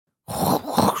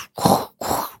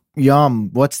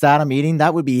Yum. What's that I'm eating?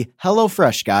 That would be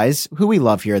HelloFresh, guys, who we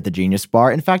love here at the Genius Bar.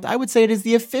 In fact, I would say it is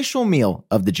the official meal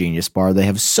of the Genius Bar. They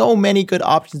have so many good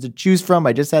options to choose from.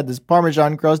 I just had this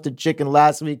Parmesan crusted chicken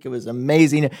last week. It was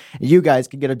amazing. You guys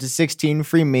can get up to 16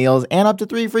 free meals and up to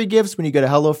 3 free gifts when you go to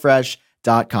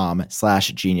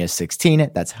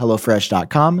HelloFresh.com/Genius16. That's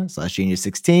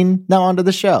HelloFresh.com/Genius16. Now on to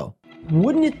the show.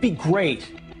 Wouldn't it be great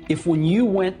if when you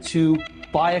went to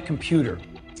buy a computer,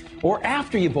 or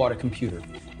after you bought a computer,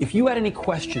 if you had any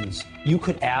questions, you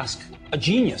could ask a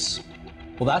genius?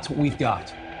 Well, that's what we've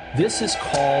got. This is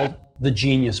called the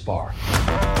Genius Bar.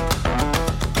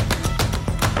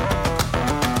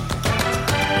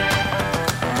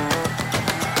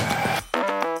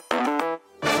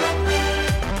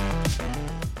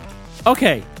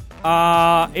 Okay.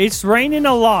 It's raining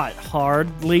a lot.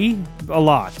 Hardly a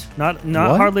lot. Not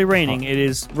hardly raining. It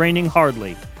is raining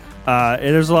hardly.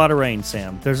 There's a lot of rain,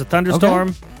 Sam. There's a thunderstorm.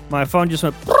 Okay. My phone just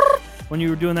went when you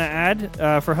were doing that ad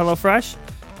for HelloFresh.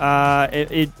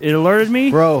 It alerted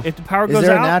me. Bro, if the power goes out, is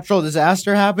there a natural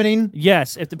disaster happening?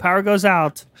 Yes. If the power goes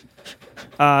out,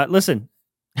 listen.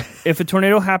 If a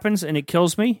tornado happens and it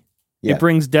kills me, it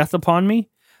brings death upon me.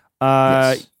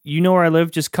 Yes. You know where I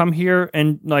live. Just come here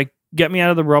and get me out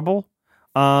of the rubble.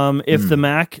 If the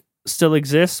Mac still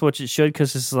exists, which it should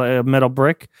because it's like a metal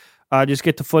brick, just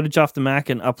get the footage off the Mac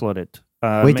and upload it.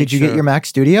 Wait, did you get your Mac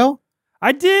Studio?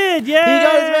 I did, yeah. He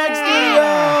got his Mac Studio.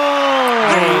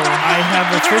 I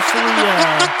have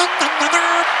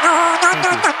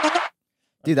officially.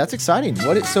 Dude, that's exciting.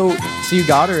 So you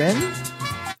got her in?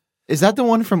 Is that the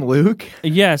one from Luke?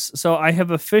 Yes. So I have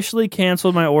officially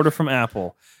canceled my order from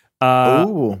Apple.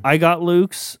 I got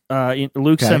Luke's.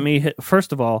 Luke sent me.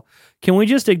 First of all, can we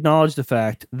just acknowledge the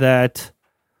fact that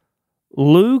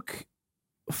Luke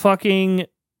fucking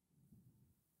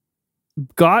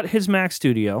got his Mac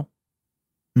Studio,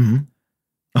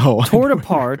 tore it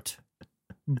apart,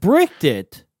 bricked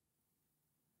it,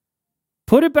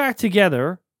 put it back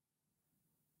together,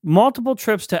 multiple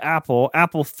trips to Apple.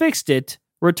 Apple fixed it,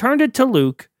 returned it to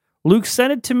Luke. Luke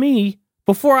sent it to me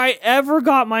before I ever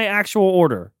got my actual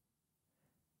order.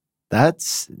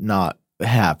 That's not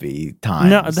happy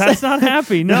times. No, that's not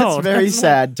happy. No, that's very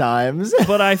sad times.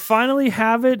 But I finally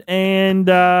have it, and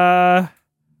thoughts.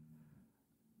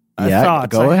 I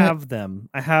have them.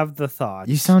 I have the thoughts.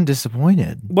 You sound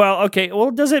disappointed. Well, okay.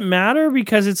 Well, does it matter?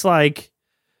 Because it's like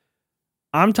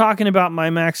I'm talking about my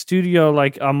Mac Studio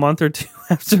like a month or two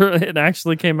after it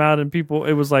actually came out, and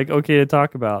it was like okay to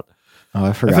talk about. Oh,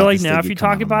 I forgot. I feel like now if you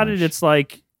talk about it, it's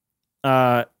like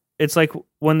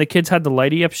when the kids had the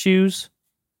Lighty Up shoes.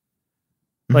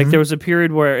 Like there was a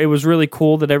period where it was really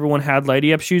cool that everyone had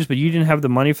Lighty Up shoes, but you didn't have the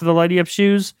money for the Lighty Up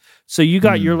shoes. So you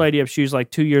got your Lighty Up shoes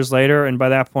like 2 years later, and by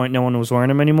that point, no one was wearing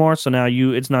them anymore. So now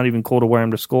it's not even cool to wear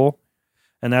them to school,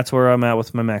 and that's where I'm at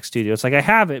with my Mac Studio. It's like I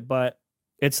have it, but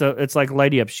it's like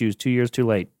Lighty Up shoes 2 years too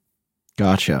late.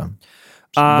 Gotcha.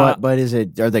 But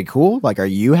are they cool? Like, are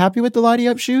you happy with the Lighty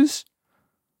Up shoes?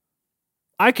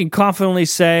 I can confidently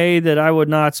say that I would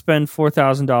not spend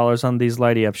 $4,000 on these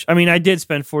Lighty Up. I mean, I did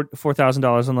spend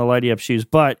 $4,000 on the Lighty Up shoes,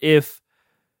 but if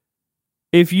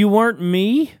you weren't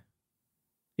me,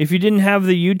 if you didn't have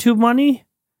the YouTube money,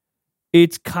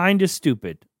 it's kind of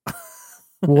stupid.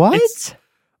 What?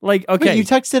 Like, okay, wait, you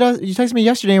texted me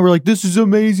yesterday, and we're like, "This is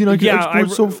amazing! I can export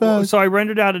so fast." So I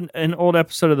rendered out an old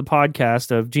episode of the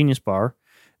podcast of Genius Bar.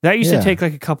 That used to take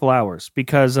like a couple hours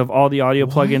because of all the audio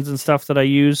plugins and stuff that I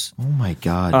use. Oh my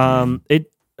god!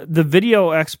 The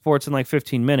video exports in like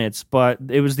 15 minutes, but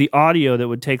it was the audio that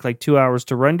would take like 2 hours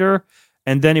to render,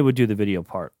 and then it would do the video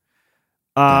part.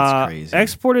 That's crazy.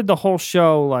 Exported the whole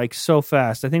show like so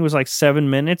fast. I think it was like 7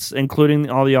 minutes,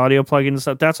 including all the audio plugins and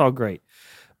stuff. That's all great,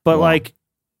 but like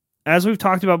as we've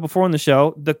talked about before in the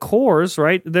show, the cores,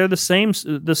 right? They're the same.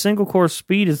 The single core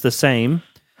speed is the same,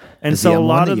 and so a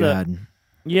lot of the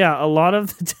a lot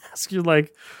of the tasks you're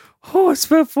like, oh, I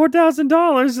spent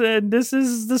 $4,000 and this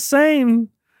is the same.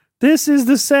 This is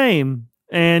the same.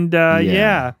 And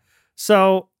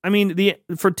so I mean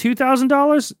for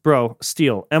 $2,000, bro,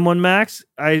 steal. M1 Max.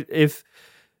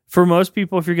 For most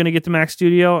people, if you're gonna get the Mac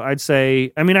Studio, I'd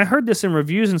say, I mean, I heard this in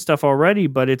reviews and stuff already,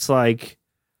 but it's like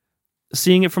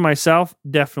seeing it for myself,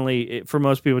 definitely for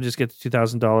most people, just get the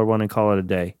 $2,000 one and call it a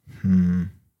day.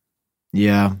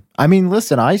 Yeah. I mean,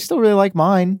 listen, I still really like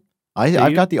mine.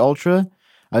 I've got the Ultra.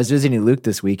 I was visiting Luke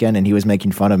this weekend, and he was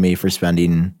making fun of me for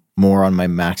spending more on my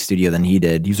Mac Studio than he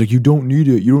did. He's like, you don't need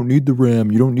it. You don't need the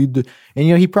RAM. You don't need the...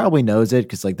 And, he probably knows it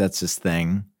because, like, that's his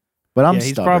thing. But I'm stubborn.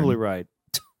 He's probably right.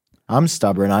 I'm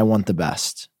stubborn. I want the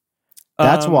best.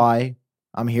 That's why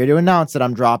I'm here to announce that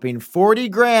I'm dropping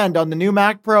 $40,000 on the new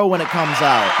Mac Pro when it comes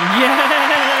out. Yay!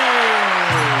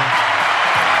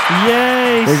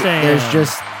 Yay,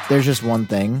 Sam. There's just one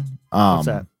thing. What's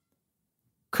that?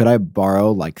 Could I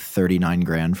borrow like 39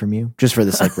 grand from you just for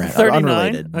this like rant? 39?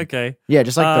 Unrelated. Okay. Yeah,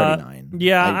 just like 39.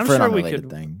 Yeah, like, I'm for an sure we unrelated could.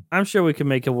 Thing. I'm sure we can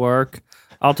make it work.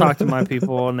 I'll talk to my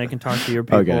people, and they can talk to your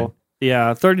people. Okay.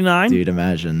 Yeah, 39. Dude,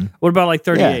 imagine. What about like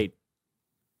 38?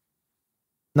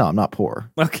 No, I'm not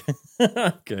poor. Okay.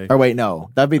 Okay. Or wait, no,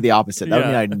 that'd be the opposite. That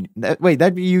would mean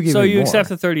that'd be you giving So me you more. accept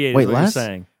the 38? Wait, is what less? You're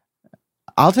saying.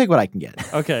 I'll take what I can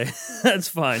get. Okay, that's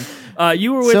fine.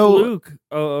 You were with So- Luke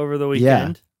over the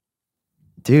weekend.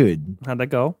 Dude, How'd that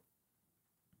go?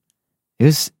 it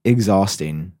was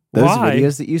exhausting. Those Why?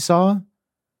 videos that you saw,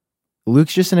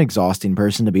 Luke's just an exhausting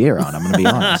person to be around. I'm going to be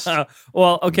honest.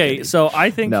 Well, okay, kidding. so I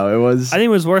think No, it was. I think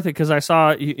it was worth it because I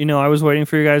saw, I was waiting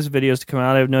for your guys' videos to come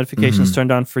out. I have notifications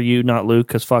turned on for you, not Luke,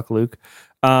 because fuck Luke.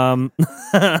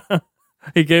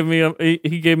 He gave me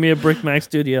a Brick Mac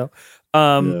Studio,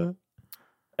 and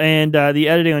the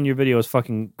editing on your video was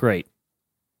fucking great.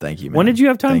 Thank you, man. When did you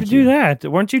have time Thank to do you. that?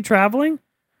 Weren't you traveling?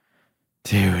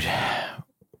 Dude,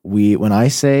 when I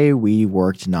say we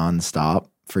worked nonstop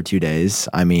for 2 days,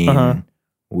 I mean,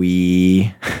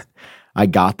 I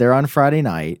got there on Friday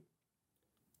night.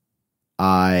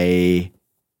 I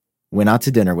went out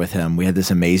to dinner with him. We had this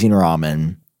amazing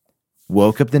ramen.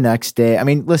 Woke up the next day. I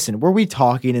mean, listen, were we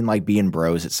talking and like being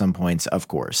bros at some points? Of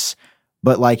course.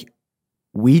 But like,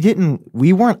 we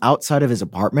weren't outside of his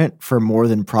apartment for more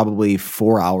than probably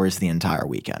 4 hours the entire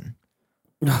weekend.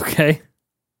 Okay.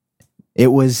 It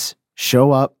was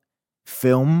show up,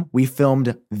 film. We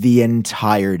filmed the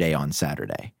entire day on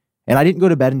Saturday. And I didn't go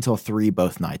to bed until 3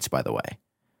 both nights, by the way.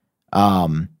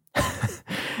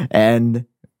 And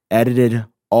edited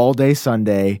all day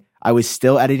Sunday. I was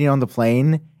still editing on the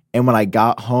plane. And when I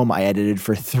got home, I edited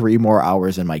for 3 more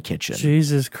hours in my kitchen.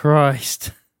 Jesus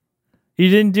Christ. You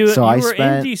didn't do it. So you were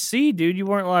in DC, dude. You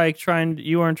weren't like trying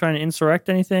to insurrect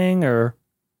anything, or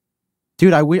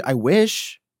Dude, I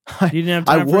wish. you didn't have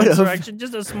time for would've. insurrection.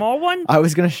 Just a small one. I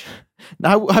was going to.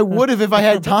 I would have if I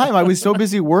had time. I was so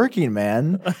busy working,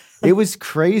 man. It was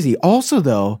crazy. Also,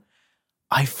 though,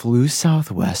 I flew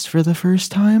Southwest for the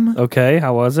first time. Okay,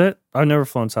 how was it? I've never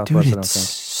flown Southwest. Dude, I don't it's think.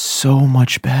 so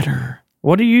much better.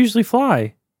 What do you usually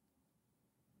fly?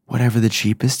 Whatever the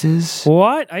cheapest is.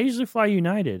 What? I usually fly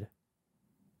United.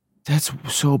 That's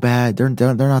so bad. They're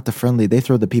not the friendly. They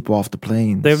throw the people off the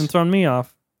planes. They haven't thrown me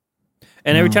off.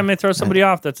 And every No. time they throw somebody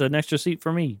off, that's an extra seat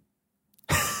for me.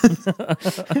 You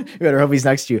better hope he's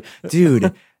next to you.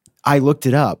 Dude, I looked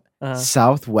it up.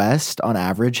 Southwest, on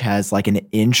average, has like an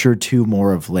inch or 2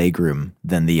 more of legroom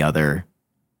than the other.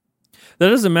 That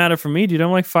doesn't matter for me, dude.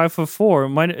 I'm like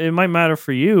 5'4". It might matter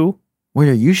for you. Wait,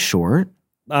 are you short?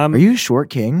 Are you a short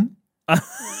king?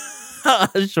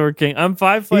 Short king. I'm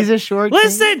 5 foot. He's a short king?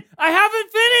 Listen, I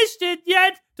haven't finished it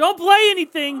yet. Don't play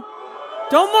anything.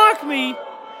 Don't mock me.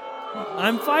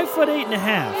 I'm 5'8.5".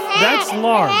 That's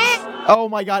large. Oh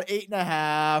my God,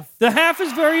 8.5. The half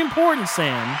is very important,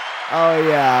 Sam. Oh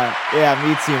yeah,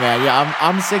 me too, man. Yeah,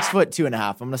 I'm 6'2.5".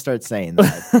 I'm gonna start saying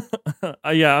that.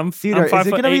 Yeah, I'm. Dude, I'm is 5 it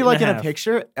foot gonna be 8 like and in a half.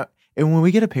 picture? And when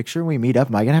we get a picture and we meet up,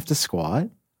 am I gonna have to squat?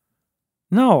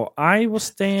 No, I will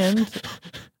stand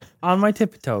on my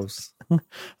tippy toes.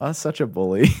 I'm such a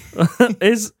bully.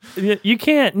 You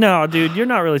can't? No, dude, you're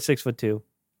not really 6'2".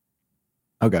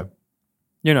 Okay.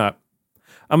 You're not.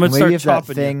 I'm gonna Maybe start if that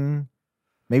chopping you. thing,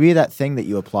 maybe that thing that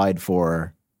you applied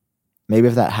for, maybe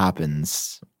if that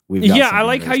happens, we've got Yeah, I something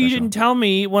like very how you special. didn't tell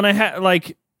me when I had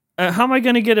like. How am I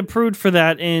going to get approved for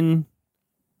that?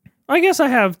 I guess I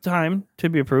have time to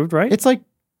be approved, right? It's like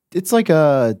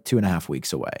 2.5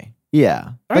 weeks away.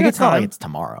 Yeah, I like got it's not like time. it's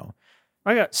tomorrow.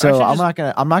 I got. So I I'm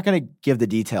should not gonna give the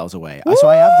details away. So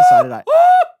I have decided.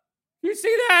 You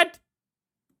see that,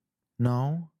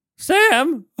 No,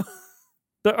 Sam?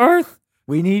 The Earth.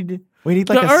 we need like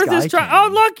The a Earth sky is trying.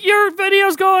 cam. Oh, look, your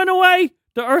video's going away.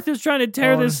 The Earth is trying to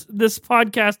tear Oh. this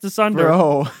podcast asunder.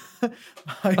 Bro,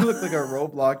 I look like a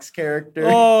Roblox character.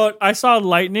 Oh, I saw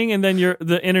lightning, and then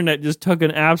the internet just took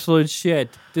an absolute shit.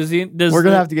 We're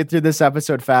gonna have to get through this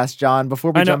episode fast, John.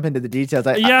 Before we I know. jump into the details,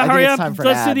 I hurry think it's up. time for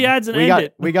Let's an do ad. the ads and end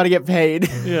it. We got to get paid.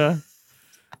 Yeah.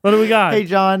 What do we got? Hey,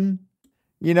 John.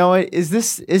 You know what? Is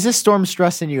this storm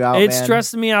stressing you out? It's man?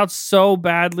 stressing me out so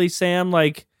badly, Sam.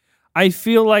 Like, I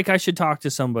feel like I should talk to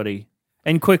somebody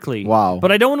and quickly. Wow.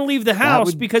 But I don't want to leave the house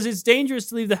would- because it's dangerous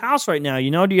to leave the house right now. You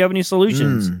know? Do you have any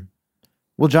solutions?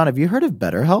 Well, John, have you heard of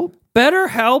BetterHelp?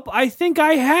 BetterHelp? I think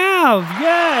I have.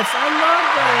 Yes, I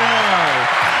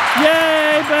love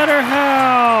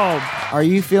BetterHelp. Yay, BetterHelp. Are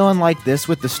you feeling like this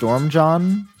with the storm,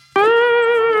 John?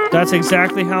 That's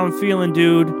exactly how I'm feeling,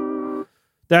 dude.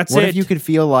 That's What it. if you could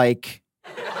feel like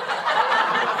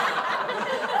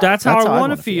That's how I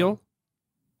want to feel.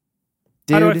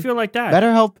 Dude, how do I feel like that?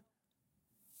 BetterHelp.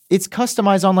 It's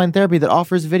customized online therapy that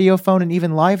offers video, phone, and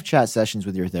even live chat sessions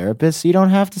with your therapist, so you don't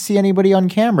have to see anybody on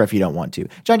camera if you don't want to.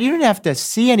 John, you don't have to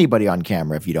see anybody on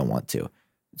camera if you don't want to.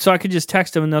 So I could just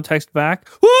text them and they'll text back.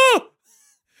 Whoa!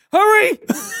 Hurry!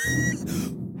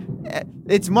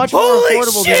 It's much more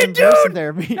affordable than in-person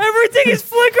therapy. Everything is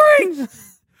flickering!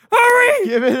 Hurry!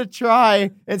 Give it a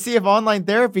try and see if online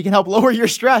therapy can help lower your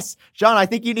stress. John, I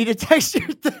think you need to text your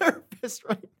therapist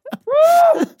right now.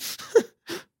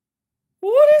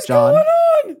 What is going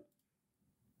on?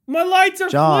 My lights are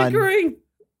flickering.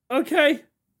 Okay.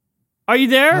 Are you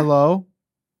there? Hello?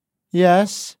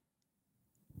 Yes?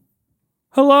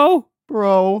 Hello?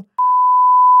 Bro.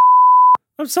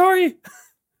 I'm sorry.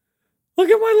 Look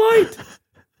at my light.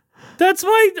 That's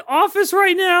my office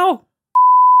right now.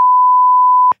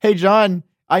 Hey, John,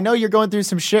 I know you're going through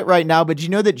some shit right now, but do you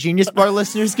know that Genius Bar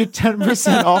listeners get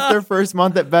 10% off their first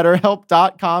month at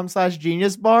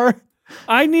betterhelp.com/geniusbar?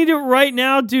 I need it right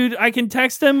now, dude. I can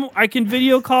text them. I can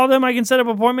video call them. I can set up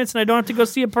appointments, and I don't have to go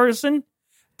see a person.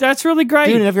 That's really great.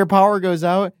 Dude, and if your power goes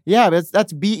out, yeah,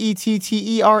 that's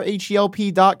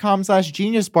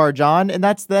betterhelp.com/geniusbar, John. And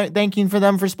that's thanking for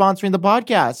them for sponsoring the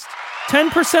podcast.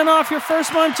 10% off your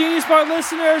first month, Genius Bar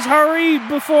listeners. Hurry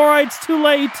before it's too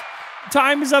late.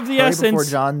 Time is of the essence. Before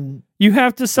John you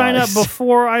have to sign up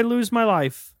before I lose my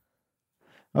life.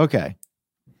 Okay.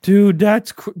 Dude,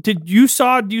 that's did you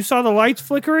saw the lights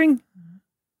flickering?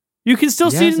 You can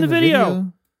still see it in the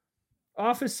video.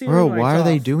 Office ceiling lights off. Bro, why are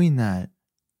they doing that?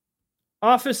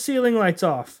 Office ceiling lights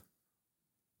off.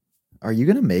 Are you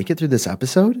going to make it through this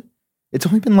episode? It's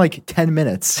only been like 10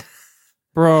 minutes.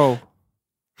 Bro.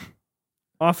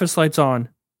 Office lights on.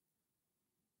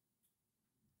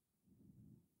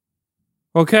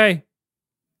 Okay.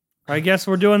 I guess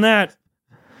we're doing that.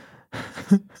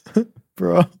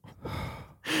 Bro.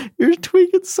 You're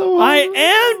tweaking so hard. I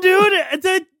am,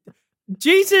 dude.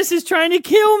 Jesus is trying to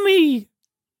kill me.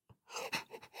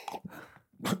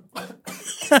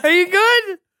 Are you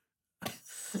good?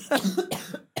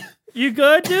 You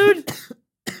good, dude?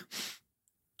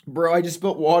 Bro, I just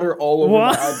spilled water all over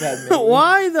my iPad. Mini.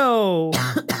 Why though?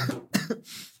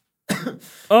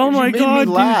 Oh my god,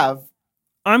 me laugh. Dude.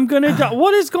 I'm gonna die.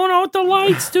 What is going on with the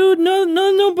lights, dude?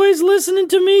 Nobody's listening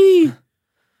to me.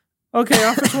 Okay,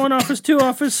 office 1, office 2,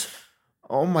 office.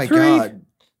 Oh my 3. god.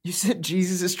 You said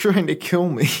Jesus is trying to kill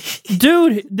me.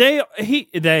 Dude, he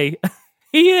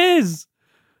is.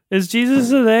 Is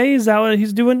Jesus a they? Is that what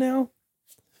he's doing now?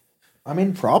 I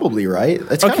mean, probably, right?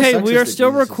 It's okay, we are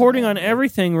still recording on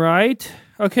everything, right?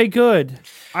 Okay, good.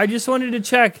 I just wanted to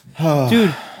check.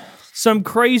 Dude, some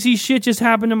crazy shit just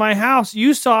happened to my house.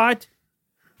 You saw it.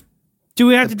 Do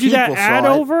we have to do that ad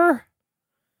over?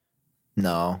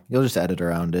 No, you'll just edit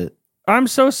around it. I'm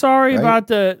so sorry about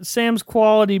the Sam's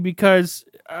quality because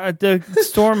the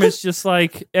storm is just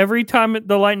like every time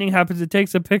the lightning happens, it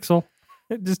takes a pixel.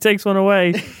 It just takes one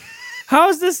away. How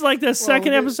is this like the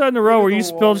second episode in a row where you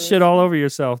spilled shit all over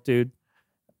yourself, dude?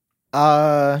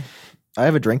 I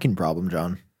have a drinking problem,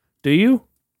 John. Do you?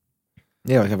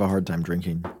 Yeah, I have a hard time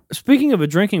drinking. Speaking of a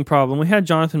drinking problem, we had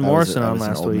Jonathan Morrison on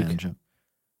last week.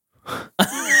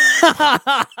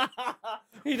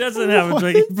 He doesn't have a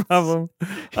drinking problem.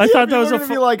 I thought that was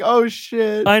be like, oh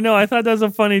shit. I know. I thought that was a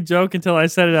funny joke until I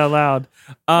said it out loud.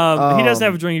 He doesn't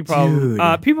have a drinking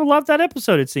problem. People loved that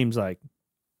episode. It seems like.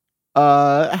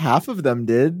 Half of them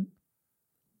did.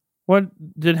 What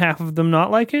did half of them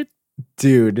not like it?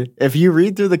 Dude, if you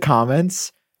read through the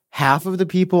comments, half of the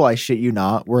people, I shit you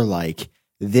not, were like,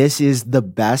 this is the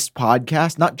best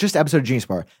podcast, not just episode of Genius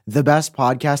Bar, the best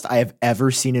podcast I have ever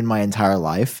seen in my entire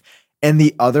life. And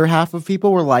the other half of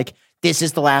people were like, this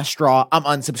is the last straw. I'm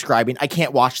unsubscribing. I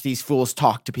can't watch these fools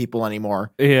talk to people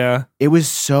anymore. Yeah. It was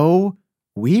so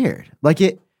weird. Like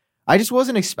I just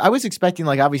wasn't, I was expecting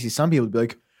like, obviously some people would be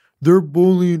like, they're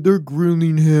bullying, they're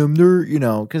grilling him. They're,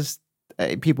 because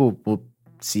people will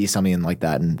see something like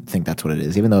that and think that's what it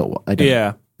is, even though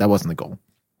that wasn't the goal.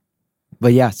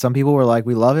 But yeah, some people were like,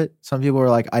 we love it. Some people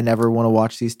were like, I never want to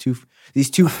watch these two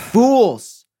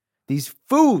fools. These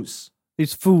fools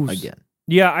again.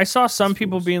 Yeah, I saw some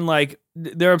people being like,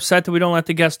 they're upset that we don't let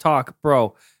the guests talk.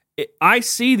 Bro, I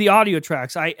see the audio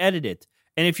tracks. I edit it.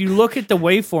 And if you look at the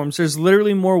waveforms, there's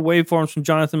literally more waveforms from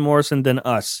Jonathan Morrison than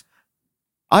us.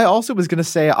 I also was going to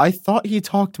say, I thought he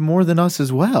talked more than us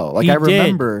as well. Like, I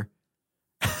remember.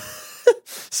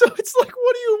 So it's like,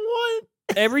 what do you want?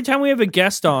 Every time we have a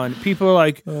guest on, people are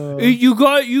like, you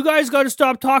guys got to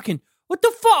stop talking. What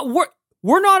the fuck?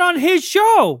 We're not on his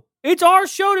show. It's our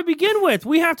show to begin with.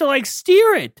 We have to like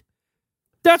steer it.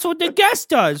 That's what the guest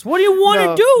does. What do you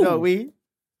want to do?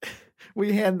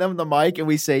 We hand them the mic and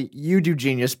we say, "You do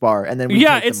Genius Bar," and then we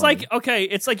yeah, take the it's money. like okay,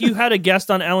 it's like you had a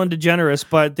guest on Ellen DeGeneres,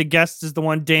 but the guest is the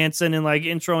one dancing and like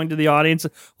introing to the audience.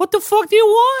 What the fuck do you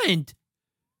want?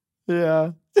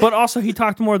 Yeah, But also, he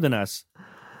talked more than us.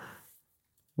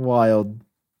 wild.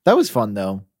 That was fun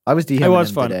though. I was DMing It was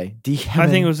him fun. today. I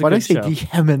think it was a Why good did I say show.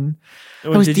 DMing? I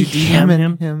Oh, was did you DM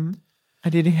DMing him? I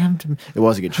did DM him. It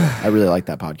was a good show. I really like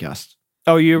that podcast.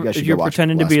 Oh, You guys should you're go watch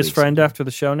pretending to be last his week's. friend after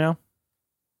the show now?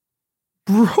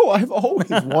 Bro, I've always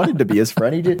wanted to be his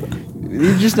friend.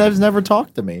 He just has never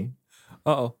talked to me.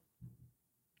 Uh-oh.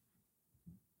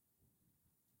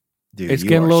 Dude, It's you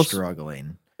getting are a little-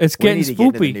 struggling. It's We getting need to get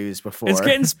into the spoopy. news before. It's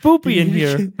getting spoopy in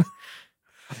here.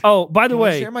 Oh, by the Can I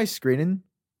way, share my screening?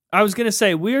 I was going to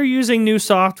say, we are using new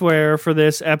software for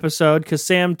this episode because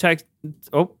Sam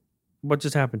Oh, what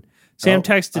just happened? Sam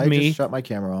texted I me. just shut my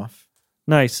camera off.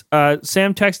 Nice.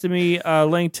 Sam texted me a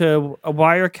link to a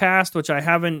Wirecast, which I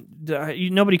haven't.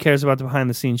 Nobody cares about the behind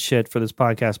the scenes shit for this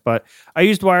podcast, but I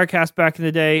used Wirecast back in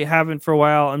the day. Haven't for a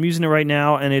while. I'm using it right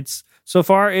now, and it's so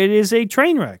far it is a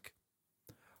train wreck.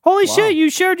 Holy Wow. shit! You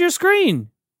shared your screen.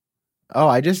 Oh,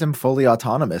 I just am fully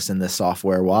autonomous in this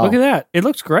software. Wow. Look at that. It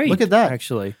looks great. Look at that.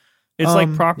 Actually, it's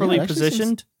like properly yeah, it actually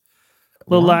positioned. A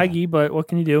little Wow. laggy, but what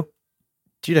can you do?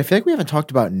 Dude, I feel like we haven't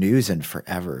talked about news in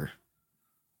forever.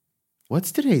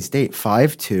 What's today's date?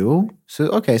 5/2?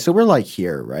 So we're like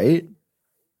here, right?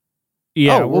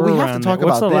 Yeah. Oh, well, we're we have around to talk there.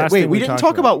 What's about the this. last Wait, thing we didn't talked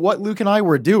talk about what Luke and I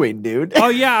were doing, dude. Oh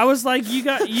yeah, I was like, you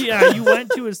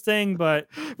went to his thing, but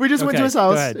We just went Okay, to his go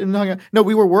house ahead. and hung out. No,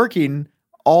 we were working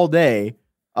all day.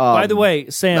 by the way,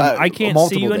 Sam, I can't see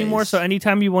multiple you anymore. days. So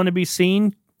anytime you want to be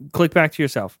seen, click back to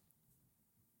yourself.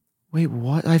 Wait,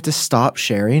 what? I have to stop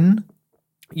sharing?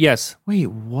 Yes. Wait,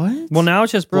 what? Well, now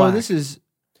it's just bro, black. this is.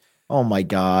 Oh my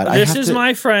god! This is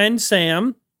my friend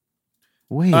Sam.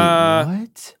 Wait, uh,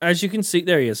 what? As you can see,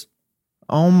 there he is.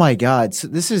 Oh my god! So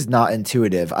this is not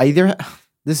intuitive.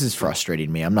 This is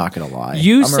frustrating me. I'm not gonna lie.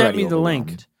 You I'm sent already me the link.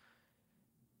 overwhelmed.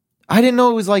 I didn't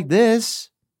know it was like this.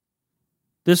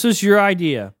 This was your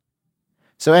idea.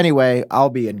 So anyway, I'll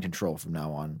be in control from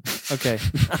now on. Okay.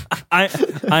 I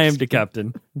am the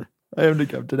captain. I am the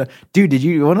captain. Dude, did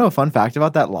you want to know a fun fact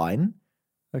about that line?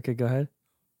 Okay, go ahead.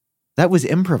 That was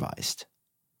improvised.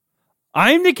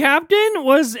 I'm the captain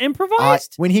was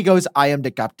improvised. When he goes, "I am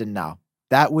the captain now."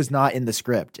 That was not in the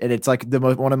script, and it's like one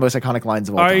of the most iconic lines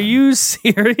of all Are time. you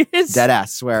serious? Dead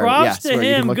ass? Swear. Props yeah, to swear. You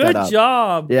can him. look that Good up.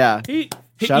 job. Yeah. You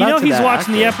Shout out know to he's that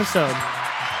watching the actor. episode.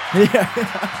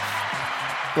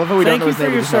 Yeah. Love how we Thank don't know you his for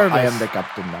name. your We just know, I service. am the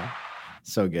captain now.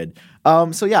 So good.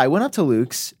 So yeah, I went up to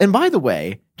Luke's, and by the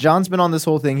way, John's been on this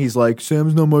whole thing. He's like,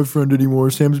 "Sam's not my friend anymore.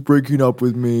 Sam's breaking up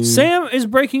with me." Sam is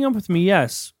breaking up with me,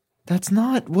 yes. That's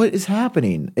not what is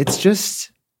happening. It's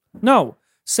just. No,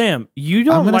 Sam, you I'm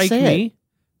don't gonna like say me.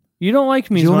 You don't like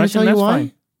me Do as you want me much, to tell and you that's why?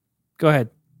 fine. Go ahead.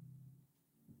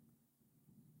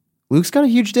 Luke's got a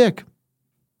huge dick,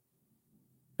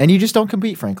 and you just don't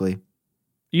compete, frankly.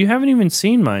 You haven't even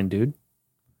seen mine, dude.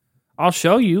 I'll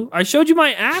show you. I showed you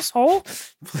my asshole.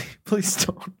 Please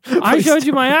don't. I Please showed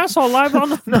you don't. my asshole live on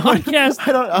the No, podcast.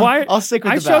 I don't. Why? I'll stick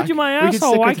with I the showed back. you my We can asshole.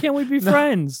 stick Why with- can't we be No.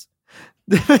 friends?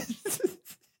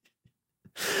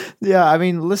 Yeah, I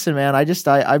mean, listen, man. I'm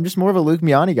just more of a Luke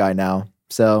Miani guy now.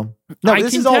 So no, I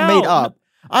this can is all made tell. up.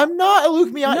 I'm not a Luke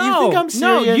Miani. You think I'm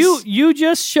serious? No, you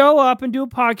just show up and do a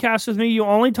podcast with me. You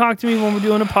only talk to me when we're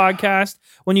doing a podcast.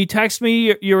 When you text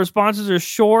me, your responses are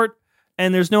short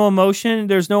and there's no emotion.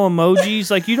 There's no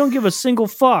emojis. Like you don't give a single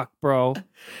fuck, bro.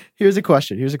 Here's a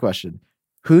question.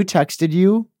 Who texted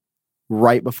you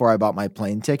right before I bought my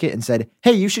plane ticket and said,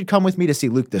 "Hey, you should come with me to see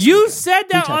Luke this You weekend"? said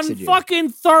that Who on texted you? fucking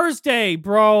Thursday,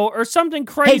 bro, or something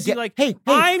crazy. Hey,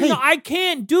 I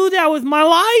can't do that with my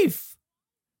life.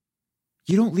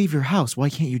 You don't leave your house. Why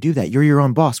can't you do that? You're your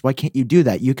own boss. Why can't you do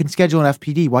that? You can schedule an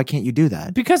FPD. Why can't you do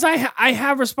that? Because I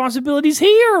have responsibilities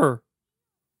here.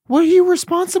 What are you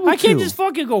responsible I can't to? just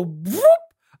fucking go whoop.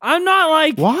 I'm not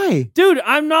like, Why? dude,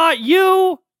 I'm not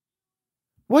you.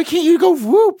 Why can't you go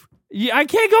whoop? Yeah, I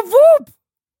can't go whoop.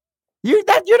 You're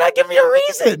not giving me a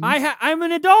reason. I'm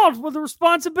an adult with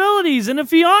responsibilities and a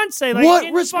fiance. Like, I What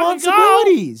can't just fucking go.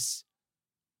 responsibilities?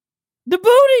 The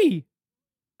booty.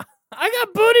 I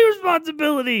got booty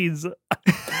responsibilities.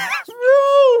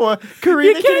 No, Karina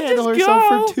You can can't handle just herself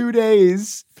go. for 2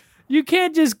 days. You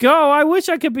can't just go. I wish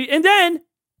I could be. And then,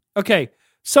 okay.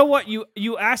 So what?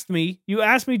 You asked me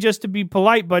just to be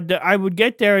polite, but I would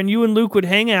get there and you and Luke would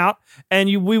hang out and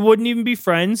we wouldn't even be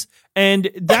friends. And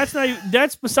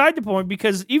that's beside the point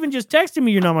because even just texting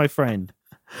me, you're not my friend.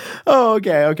 Oh,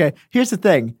 okay. Here's the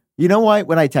thing. You know why?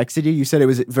 When I texted you, you said it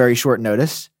was at very short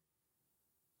notice.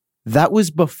 That was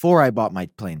before I bought my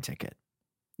plane ticket.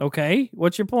 Okay,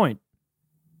 what's your point?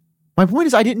 My point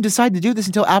is I didn't decide to do this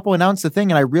until Apple announced the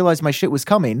thing and I realized my shit was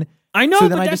coming. I know, so but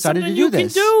then I that's decided something to do you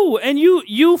this. can do. And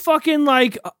you fucking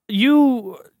like,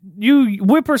 you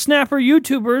whippersnapper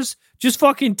YouTubers just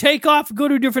fucking take off and go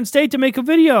to a different state to make a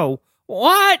video.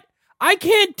 What? I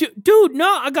can't do, dude,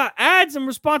 no, I got ads and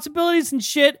responsibilities and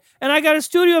shit, and I got a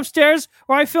studio upstairs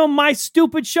where I film my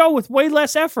stupid show with way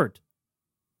less effort.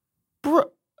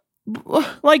 Bro,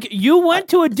 like, you went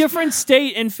to a different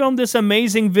state and filmed this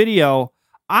amazing video.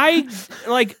 I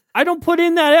don't put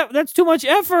in that's too much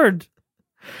effort.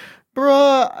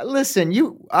 Bruh, listen,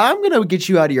 I'm going to get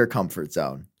you out of your comfort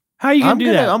zone. How are you going to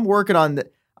do that? I'm working on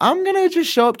I'm going to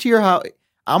just show up to your house.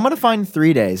 I'm going to find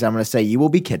 3 days. I'm going to say you will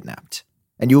be kidnapped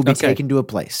and you will be taken to a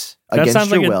place against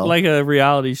sounds your like will. like a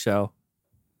reality show.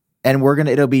 And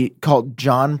it'll be called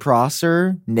John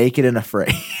Prosser, Naked and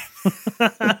Afraid.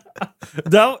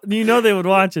 You know they would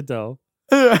watch it though.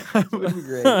 That would be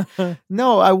great.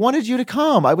 No, I wanted you to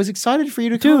come. I was excited for you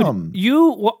to come.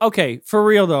 Okay, for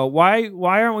real though. Why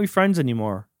aren't we friends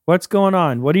anymore? What's going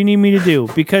on? What do you need me to do?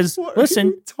 Because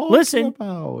listen.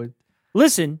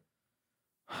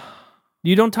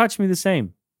 You don't touch me the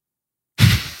same.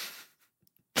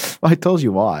 I told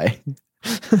you why.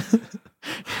 I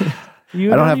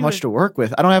don't have much to work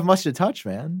with. I don't have much to touch,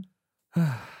 man.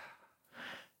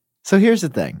 So here's the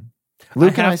thing.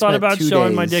 Luke I have thought about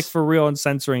showing my dick for real and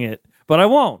censoring it, but I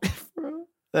won't.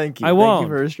 Thank you. I won't. Thank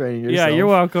you for restraining yourself. Yeah, you're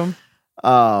welcome.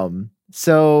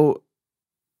 So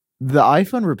the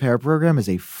iPhone repair program is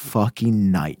a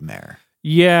fucking nightmare.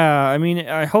 Yeah, I mean,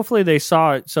 hopefully they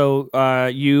saw it. So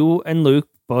you and Luke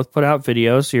both put out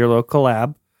videos, so your little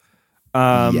collab.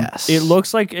 Yes. It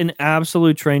looks like an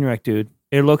absolute train wreck, dude.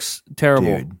 It looks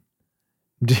terrible.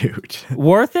 Dude.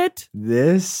 Worth it?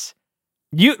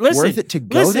 You listen, worth it to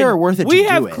go there or worth it to do it? We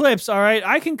have clips, all right?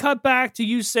 I can cut back to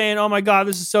you saying, "Oh my god,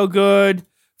 this is so good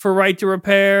for Right to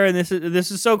Repair and this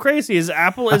is so crazy. Is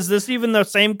this even the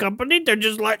same company? They're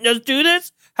just letting us do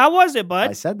this? How was it, bud?"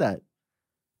 I said that.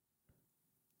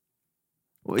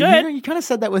 Well, good. You kind of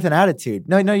said that with an attitude.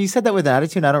 No, you said that with an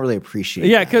attitude and I don't really appreciate it.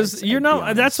 Yeah, cuz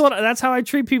that's how I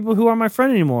treat people who are my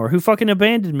friend anymore, who fucking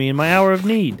abandoned me in my hour of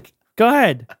need. Go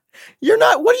ahead. You're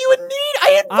not. What are you in need?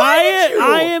 I invited you.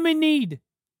 I am in need.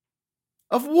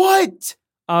 Of what?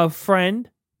 A friend.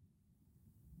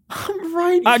 I'm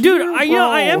right here, dude. bro. I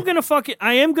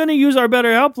am gonna use our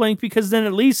BetterHelp link because then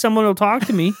at least someone will talk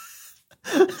to me.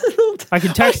 I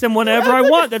can text them whenever I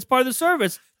want. That's part of the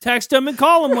service. Text them and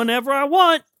call them whenever I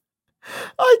want.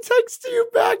 I text you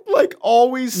back like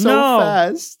always so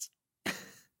fast.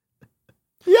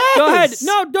 Yes. Go ahead.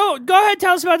 No, don't. Go ahead.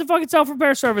 Tell us about the fucking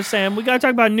self-repair service, Sam. We got to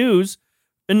talk about news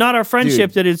and not our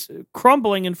friendship that is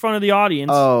crumbling in front of the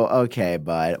audience. Oh, okay,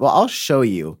 bud. Well, I'll show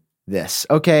you this.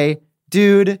 Okay,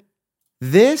 dude,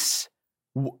 this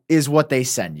is what they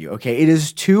send you. Okay, it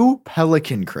is 2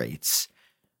 Pelican crates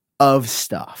of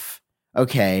stuff.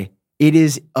 Okay, it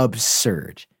is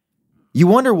absurd. You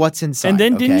wonder what's inside. And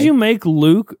then didn't you make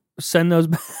Luke send those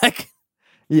back?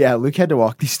 Yeah, Luke had to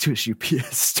walk these to his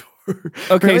UPS store.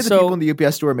 Okay, so the people in the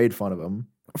UPS store made fun of him.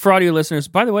 For audio listeners,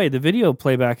 by the way, the video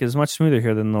playback is much smoother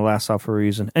here than the last software we're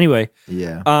using. Anyway,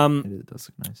 yeah, it does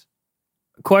look nice.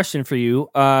 Question for you,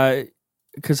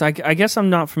 because I guess I'm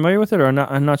not familiar with it, or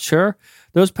I'm not sure.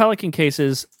 Those Pelican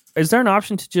cases, is there an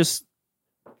option to just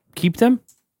keep them?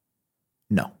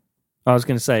 No, I was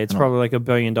going to say it's probably like $1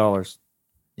 billion.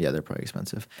 Yeah, they're probably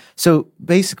expensive. So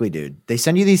basically, dude, they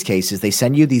send you these cases. They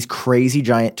send you these crazy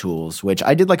giant tools, which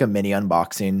I did like a mini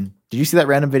unboxing. Did you see that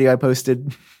random video I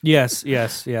posted? Yes, yeah.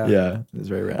 Yeah, it was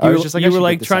very random. I was just like, you were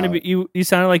like trying to be. You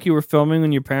sounded like you were filming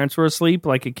when your parents were asleep,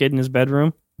 like a kid in his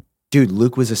bedroom. Dude,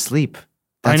 Luke was asleep.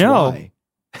 That's I know. Why.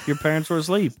 Your parents were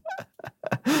asleep.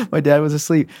 My dad was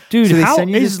asleep. Dude, so how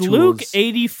is Luke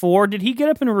 84? Did he get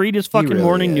up and read his fucking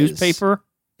morning newspaper?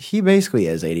 He basically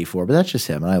is 84, but that's just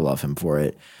him, and I love him for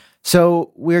it.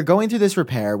 So we're going through this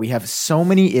repair. We have so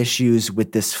many issues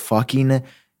with this fucking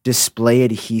display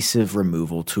adhesive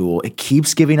removal tool. It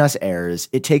keeps giving us errors.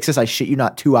 It takes us, I shit you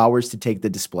not, 2 hours to take the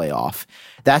display off.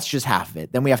 That's just half of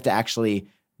it. Then we have to actually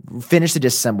finish the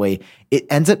disassembly. It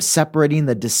ends up separating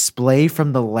the display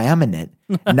from the laminate,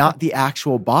 not the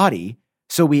actual body.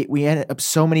 So we end up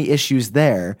so many issues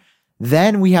there.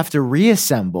 Then we have to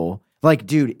reassemble. Like,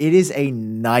 dude, it is a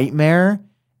nightmare.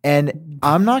 And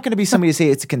I'm not going to be somebody to say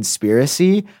it's a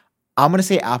conspiracy. I'm going to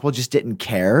say Apple just didn't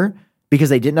care because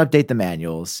they didn't update the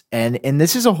manuals. And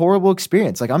this is a horrible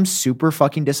experience. Like, I'm super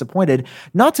fucking disappointed.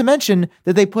 Not to mention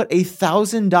that they put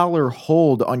 $1,000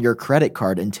 hold on your credit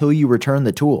card until you return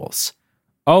the tools.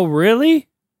 Oh, really?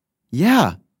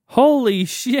 Yeah. Holy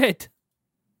shit.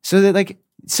 So that, like,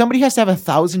 somebody has to have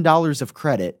 $1,000 of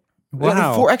credit.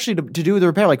 Wow. To do the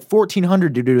repair, like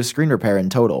 $1,400 to do a screen repair in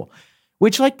total,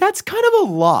 which like that's kind of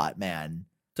a lot, man.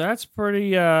 That's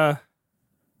pretty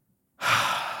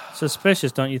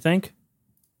suspicious, don't you think?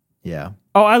 Yeah.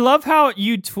 Oh, I love how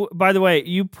by the way,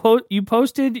 you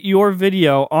posted your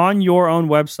video on your own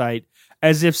website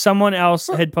as if someone else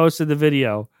had posted the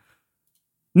video.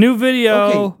 New video.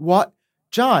 Okay, what?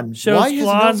 John, why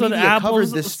has no media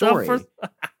covered this story?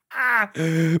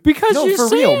 Because you're for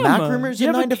Sam. real, Mac Rumors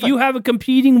and 9 to 5. You have a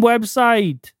competing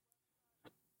website.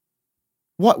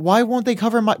 What? Why won't they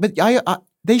cover my? But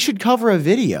they should cover a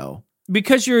video.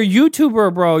 Because you're a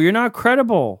YouTuber, bro. You're not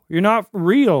credible. You're not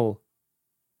real.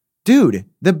 Dude,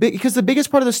 because the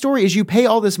biggest part of the story is you pay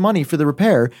all this money for the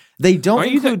repair. They don't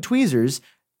include tweezers.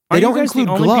 They don't include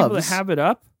gloves. Are you guys the only people that have it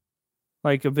up?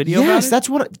 Like a video? Yes, that's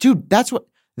what, dude.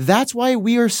 That's why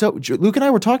we are so. Luke and I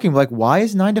were talking like, why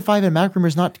is 9 to 5 and Mac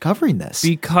Rumors not covering this?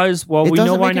 Because we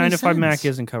know why 9 to 5 Mac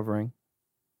isn't covering.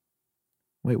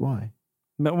 Wait, why?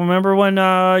 Remember when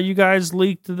you guys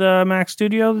leaked the Mac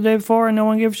Studio the day before and no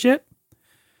one gave a shit?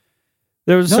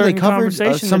 There was a certain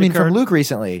conversation something from Luke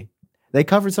recently. They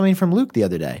covered something from Luke the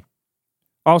other day.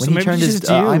 Also, when he turned his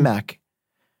iMac.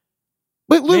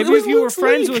 But Luke, maybe if you were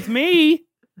friends with me.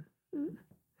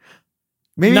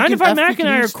 Maybe 9 to 5 Mac and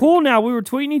I are cool now. We were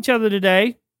tweeting each other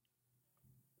today.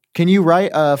 Can you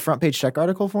write a front page check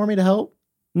article for me to help?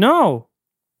 No.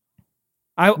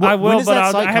 I will, but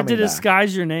I have to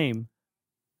disguise your name.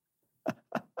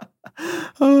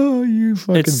 Oh, you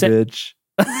fucking bitch.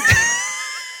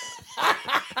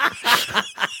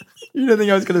 You didn't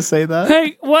think I was going to say that?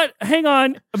 Hey, what? Hang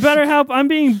on. BetterHelp, I'm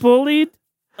being bullied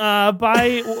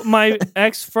by my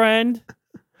ex-friend.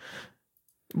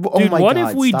 Dude, my God,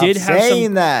 if we stop did have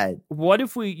saying that? What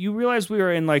if you realize we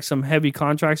were in like some heavy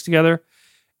contracts together?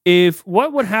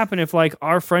 What would happen if like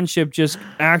our friendship just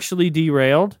actually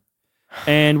derailed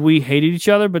and we hated each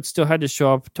other but still had to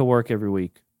show up to work every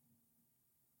week?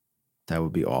 That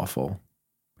would be awful.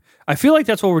 I feel like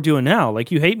that's what we're doing now. Like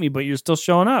you hate me, but you're still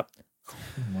showing up. Oh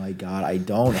my God, I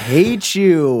don't hate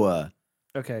you.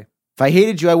 Okay. If I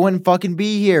hated you, I wouldn't fucking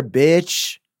be here,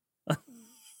 bitch.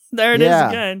 There it is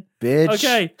again. Bitch.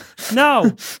 Okay.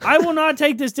 No, I will not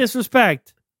take this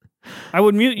disrespect. I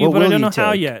would mute you, but I don't know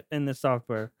how yet in this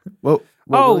software. What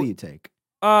will you take?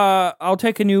 I'll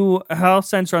take a new health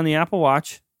sensor on the Apple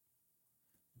Watch.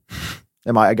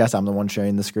 I guess I'm the one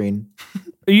sharing the screen.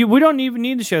 We don't even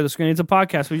need to share the screen. It's a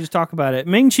podcast. We just talk about it.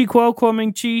 Kuo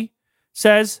Ming Chi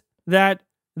says that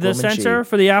the sensor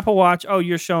for the Apple Watch. Oh,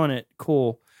 you're showing it.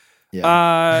 Cool.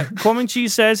 Yeah. Kuo Ming Chi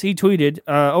says he tweeted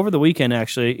over the weekend.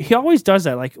 Actually, he always does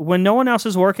that. Like when no one else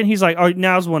is working, he's like, "Oh,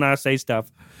 now's when I say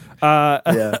stuff."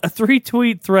 A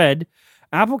 3-tweet thread.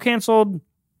 Apple canceled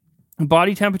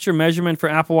body temperature measurement for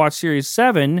Apple Watch Series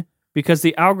 7 because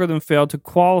the algorithm failed to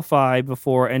qualify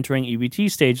before entering EBT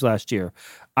stage last year.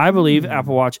 I believe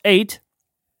Apple Watch 8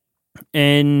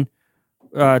 in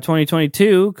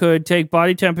 2022 could take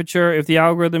body temperature if the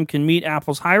algorithm can meet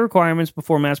Apple's high requirements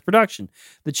before mass production.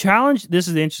 The challenge, this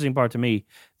is the interesting part to me,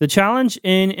 the challenge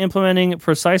in implementing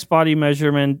precise body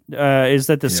measurement is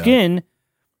that the skin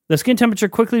temperature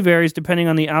quickly varies depending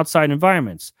on the outside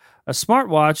environments. A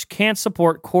smartwatch can't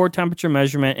support core temperature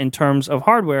measurement in terms of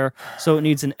hardware, so it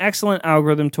needs an excellent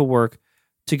algorithm to work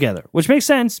together, which makes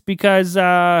sense because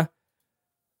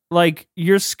like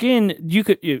your skin,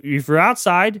 if you're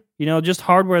outside, just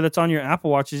hardware that's on your Apple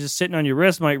Watch is just sitting on your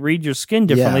wrist might read your skin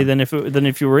differently than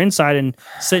if you were inside and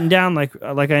sitting down like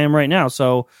I am right now.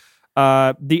 So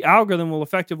the algorithm will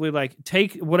effectively like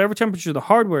take whatever temperature the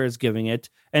hardware is giving it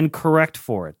and correct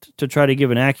for it to try to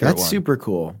give an accurate one. That's super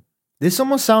cool. This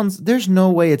almost sounds, there's no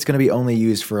way it's going to be only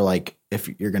used for like if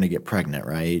you're going to get pregnant,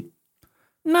 right?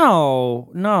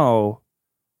 No.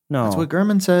 That's what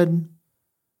Gurman said.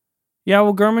 Yeah,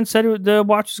 well, Gurman said the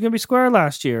watch was going to be square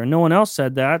last year, and no one else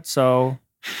said that, so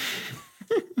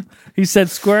he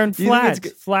said square and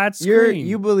flat screen.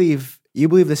 You believe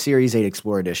the Series 8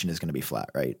 Explorer Edition is going to be flat,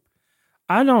 right?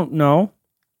 I don't know.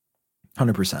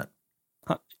 100%.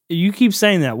 You keep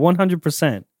saying that,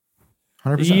 100%.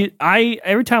 100%.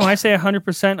 Every time I say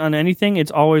 100% on anything,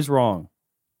 it's always wrong.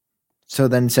 So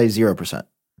then say 0%.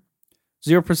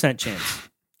 0% chance.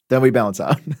 Then we balance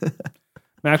out.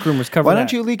 Mac Rumors cover Why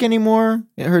don't you leak anymore?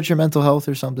 It hurts your mental health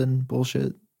or something.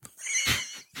 Bullshit.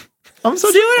 I'm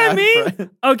so See what I mean? Friend.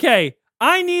 Okay.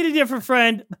 I need a different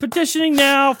friend. Petitioning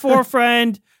now for a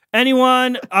friend.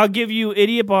 Anyone, I'll give you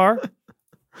Idiot Bar.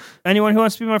 Anyone who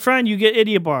wants to be my friend, you get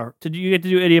Idiot Bar. You get to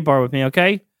do Idiot Bar with me,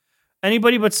 okay?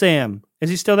 Anybody but Sam. Is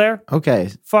he still there? Okay.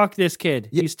 Fuck this kid.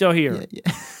 Yeah, He's still here. yeah.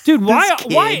 Dude, why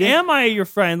This why kid. am I your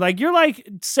friend? Like you're like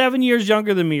 7 years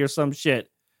younger than me or some shit.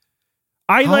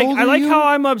 I How like old I are like you? how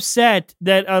I'm upset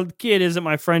that a kid isn't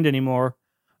my friend anymore.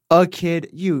 A kid,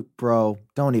 bro,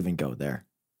 don't even go there.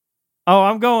 Oh,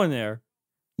 I'm going there.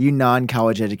 You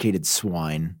non-college educated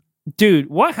swine. Dude,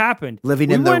 what happened? Living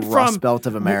We in the went Rust from- Belt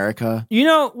of America. You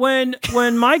know, when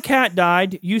my cat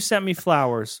died, you sent me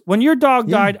flowers. When your dog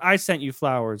Yeah. died, I sent you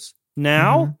flowers.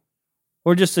 Now,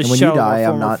 or just a And when shell you of our die, I'm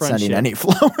former not friendship? sending any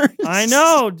flowers. I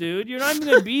know, dude. You're not even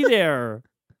gonna be there.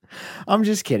 I'm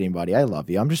just kidding, buddy. I love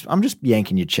you. I'm just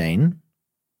yanking your chain.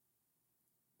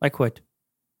 I quit.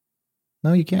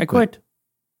 No, you can't I quit.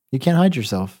 You can't hide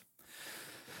yourself.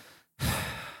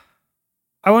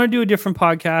 I want to do a different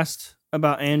podcast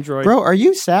about Android. Bro, are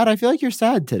you sad? I feel like you're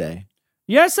sad today.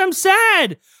 Yes, I'm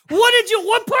sad.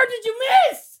 What part did you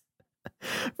miss?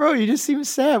 Bro, you just seem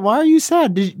sad. Why are you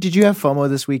sad? Did you have FOMO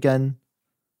this weekend?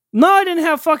 No, I didn't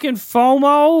have fucking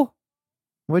FOMO.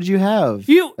 What did you have?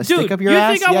 You, A dude, stick up your you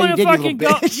ass? think I Yeah, want you to did, you fucking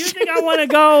little go? bitch. You think I want to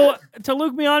go to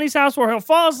Luke Miani's house where he'll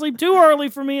fall asleep too early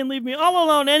for me and leave me all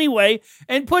alone anyway,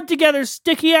 and put together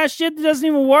sticky ass shit that doesn't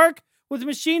even work with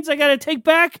machines I got to take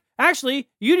back? Actually,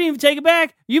 you didn't even take it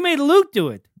back. You made Luke do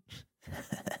it.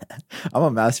 I'm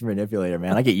a master manipulator,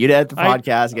 man. I get you to edit the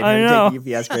podcast, get I him know. to take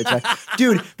the UPS crates back.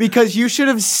 Dude, because you should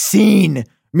have seen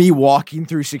me walking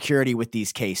through security with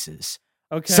these cases.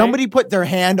 Okay. Somebody put their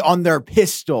hand on their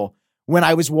pistol when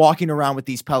I was walking around with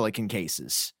these Pelican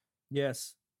cases.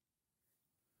 Yes.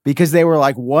 Because they were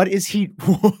like, what's he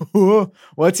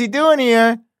doing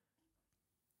here?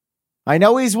 I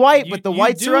know he's white, but the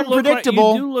whites do are look like-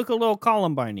 unpredictable. you do look a little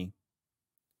Columbine-y.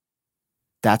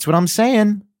 That's what I'm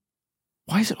saying.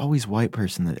 Why is it always white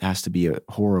person that has to be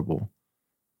horrible?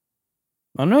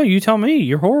 I don't know. You tell me.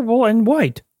 You're horrible and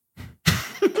white.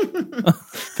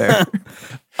 Fair.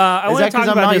 I Is want that to talk 'cause I'm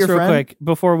about not this your real friend? quick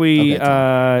before we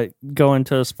Okay, go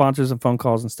into sponsors and phone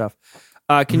calls and stuff.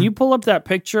 Can you pull up that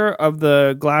picture of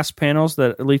the glass panels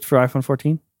that leaked for iPhone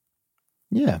 14?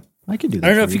 Yeah, I can do that. I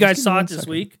don't know for if you Just guys give me saw one it this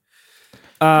second. week, Just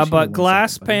give me but one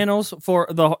glass second, buddy. panels for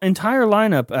the entire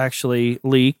lineup actually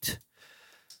leaked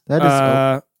That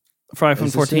is for iPhone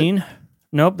Is this 14.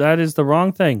 Nope, that is the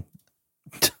wrong thing.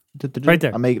 right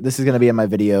there. This is going to be in my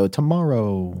video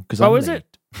tomorrow. Oh, is it?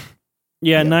 Yeah,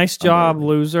 Yeah, nice I'm job, very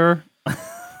loser.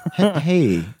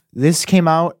 Hey, this came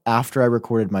out after I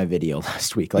recorded my video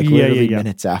last week, like Yeah, literally yeah.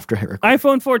 minutes after I recorded.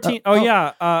 iPhone 14. oh.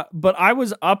 Yeah. But I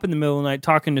was up in the middle of the night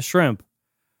talking to Shrimp.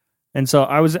 And so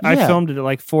I Yeah. filmed it at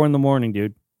like 4 a.m,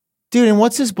 dude. Dude, and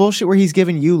what's this bullshit where he's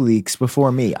giving you leaks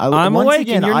before me? I'm once awake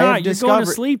again, and you're I have not. You're going to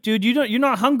discovered- sleep, dude. You're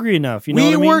not hungry enough. You know we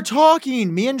what I mean? were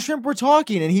talking. Me and Shrimp were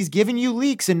talking, and he's giving you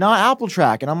leaks and not Apple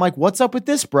Track. And I'm like, what's up with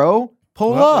this, bro?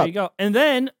 Pull Well, up. there you go. And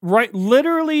then,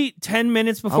 literally 10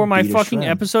 minutes before I'll my beat a fucking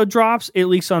shrimp. episode drops, it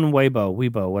leaks on Weibo,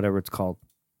 whatever it's called.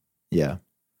 Yeah.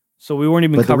 So we weren't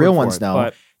even But the covered real for ones it, know.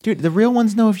 but- Dude, the real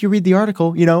ones know if you read the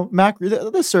article, Mac,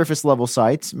 the surface level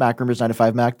sites, Mac Rumors 9 to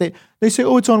 5 Mac, they say,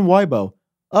 oh, it's on Weibo.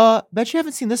 Bet you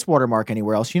haven't seen this watermark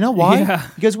anywhere else. You know why? Yeah.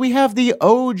 Because we have the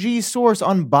OG source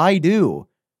on Baidu.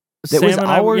 That was Sam and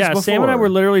I- hours yeah, Sam and I before. were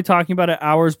literally talking about it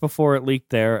hours before it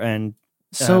leaked there. And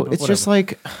So but it's just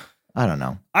like, I don't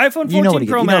know. iPhone 14 You know what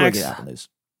Pro you know what Max, get Apple News.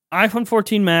 iPhone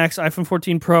 14 Max, iPhone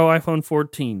 14 Pro, iPhone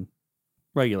 14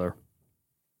 regular.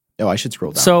 Oh, I should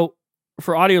scroll down. So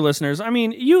for audio listeners, I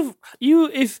mean,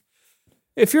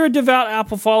 if you're a devout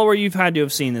Apple follower, you've had to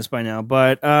have seen this by now.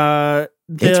 But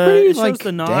it's pretty it shows like,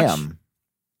 the notch. damn.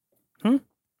 Hmm?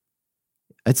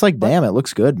 It's like, damn, it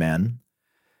looks good, man.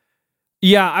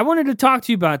 Yeah, I wanted to talk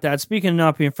to you about that. Speaking of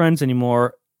not being friends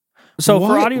anymore. So for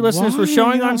Why- audio listeners, why we're are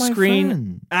showing you on not my screen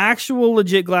friend? actual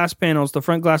legit glass panels, the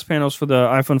front glass panels for the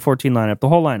iPhone 14 lineup, the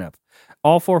whole lineup,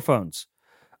 all 4 phones.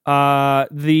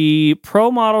 The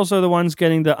Pro models are the ones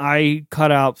getting the eye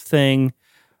cutout thing.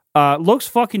 Looks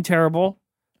fucking terrible.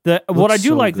 What I Looks do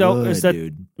so like though good, is that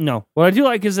dude. what I do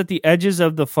like is that the edges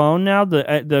of the phone now,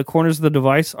 the corners of the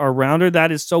device are rounder.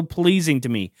 That is so pleasing to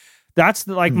me. That's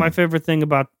my favorite thing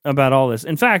about all this.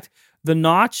 In fact, the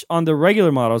notch on the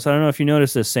regular models, I don't know if you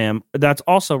noticed this, Sam, that's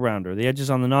also rounder. The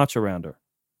edges on the notch are rounder.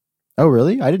 Oh,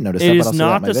 really? I didn't notice It that. is but I'll see that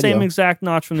not in my the video. same exact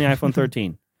notch from the iPhone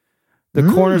 13. The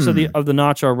corners of the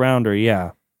notch are rounder.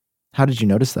 Yeah, How did you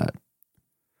notice that?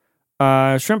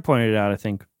 Shrimp pointed it out. I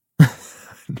think.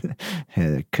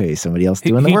 Okay, somebody else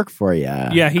doing the work for you.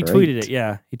 Yeah, he Great. tweeted it.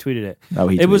 Yeah, he tweeted it. Oh,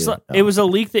 he It was tweeted it was a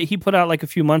leak that he put out like a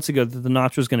few months ago that the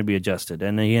notch was going to be adjusted,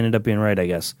 and he ended up being right, I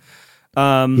guess.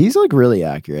 He's like really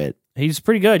accurate. He's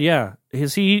pretty good. Yeah,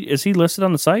 is he listed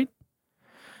on the site?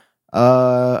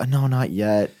 No, not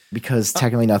yet, because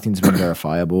technically nothing's been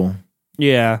verifiable.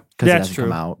 Yeah, because it that's hasn't true.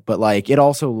 come out. But like, it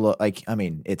also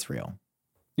it's real.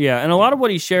 Yeah, and a lot of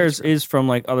what he shares is from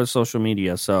like other social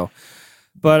media. So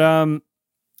the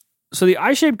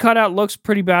eye-shaped cutout looks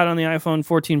pretty bad on the iPhone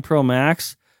 14 Pro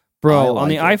Max. Bro, on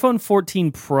the iPhone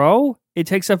 14 Pro, it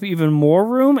takes up even more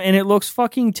room and it looks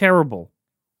fucking terrible.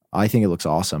 I think it looks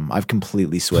awesome. I've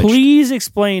completely switched. Please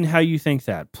explain how you think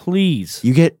that. Please.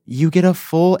 You get a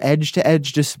full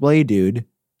edge-to-edge display, dude.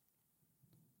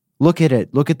 Look at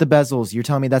it. Look at the bezels. You're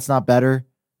telling me that's not better?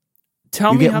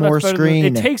 Tell me how that's better.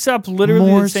 It takes up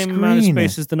literally the same amount of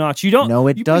space as the notch. You don't. No,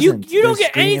 it doesn't. You don't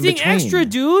get anything extra,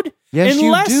 dude. Yes,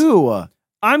 you do.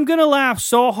 I'm gonna laugh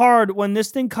so hard when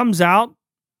this thing comes out.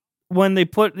 When they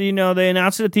they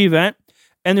announce it at the event,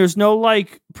 and there's no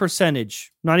like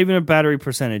percentage, not even a battery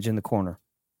percentage in the corner.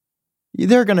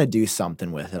 They're gonna do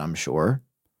something with it, I'm sure.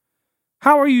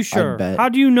 How are you sure? How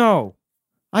do you know?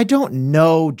 I don't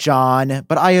know, John,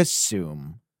 but I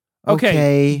assume.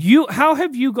 Okay. How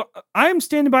have you I'm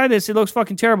standing by this. It looks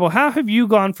fucking terrible. How have you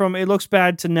gone from it looks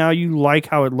bad to now you like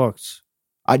how it looks?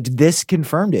 This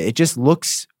confirmed it. It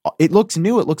looks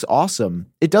new. It looks awesome.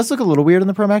 It does look a little weird on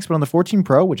the Pro Max, but on the 14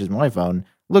 Pro, which is my phone,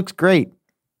 looks great.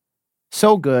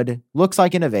 So good. Looks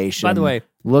like innovation. By the way,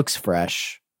 looks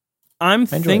fresh. I'm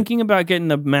thinking about getting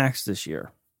the Max this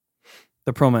year.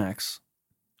 The Pro Max.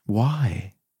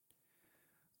 Why?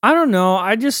 I don't know.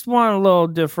 I just want a little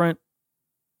different.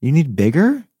 You need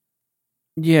bigger?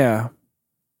 Yeah.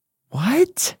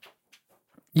 What?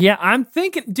 Yeah, I'm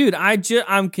thinking, dude,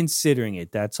 I'm considering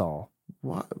it. That's all.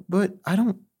 What? But I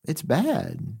don't, it's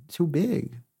bad. It's too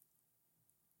big.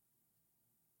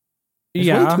 It's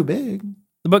way too big.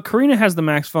 But Karina has the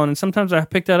Max phone, and sometimes I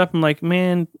pick that up and I'm like,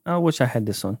 man, I wish I had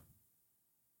this one.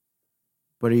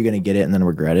 But are you going to get it and then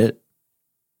regret it?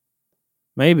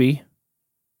 Maybe.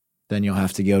 Then you'll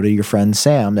have to go to your friend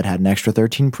Sam that had an extra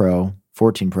 13 Pro,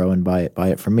 14 Pro, and buy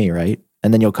it from me, right?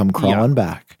 And then you'll come crawling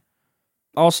back.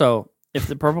 Also, if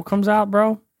the purple comes out,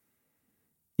 bro,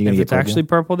 if it's actually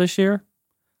purple this year,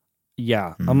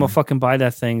 I'm going to fucking buy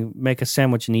that thing, make a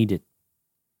sandwich and eat it.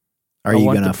 Are you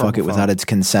going to fuck it without its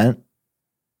consent?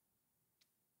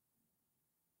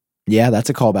 Yeah, that's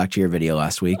a callback to your video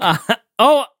last week.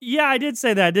 Oh, yeah, I did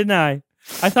say that, didn't I?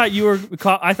 I thought you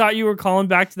were calling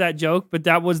back to that joke, but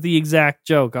that was the exact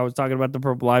joke. I was talking about the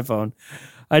purple iPhone.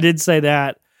 I did say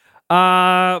that.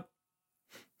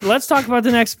 Let's talk about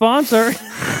the next sponsor.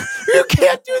 You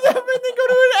can't do that when they go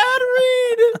to an ad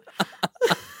read.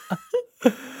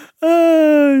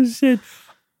 Oh, shit.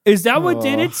 Is that what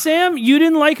did it, Sam? You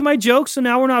didn't like my joke, so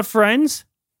now we're not friends?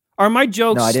 Are my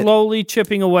jokes slowly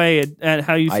chipping away at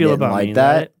how you feel about me? I didn't like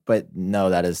that, but no,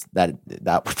 that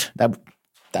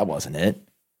wasn't it.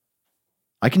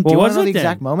 Do you want to know the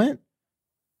exact moment?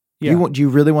 Yeah. Do you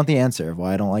really want the answer of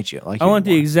why I don't like you? I want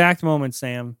the exact moment,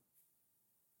 Sam.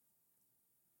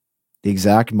 The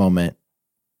exact moment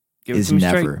is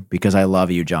never straight. because I love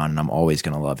you, John, and I'm always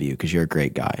going to love you because you're a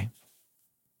great guy.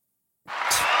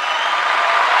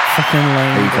 Fucking lame.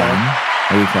 Are you crying?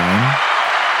 Are you crying?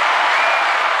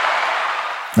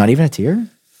 Not even a tear?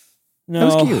 No. That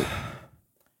was cute.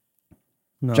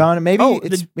 No. John,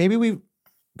 maybe we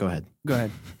go ahead. Go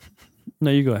ahead.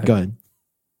 No, you go ahead. Go ahead.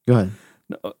 Go ahead.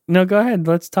 No, go ahead.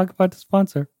 Let's talk about the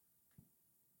sponsor.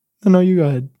 No, you go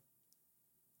ahead.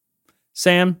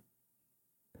 Sam,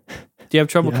 do you have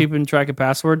trouble keeping track of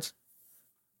passwords?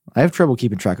 I have trouble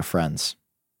keeping track of friends.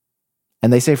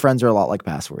 And they say friends are a lot like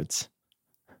passwords.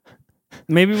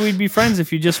 Maybe we'd be friends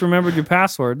if you just remembered your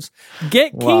passwords.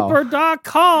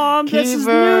 GetKeeper.com. This is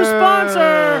the new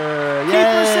sponsor. Yay.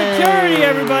 Keeper Security,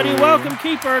 everybody. Welcome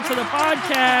Keeper to the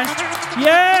podcast.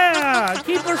 Yeah.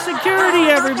 Keeper Security,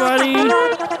 everybody.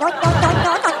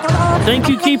 Thank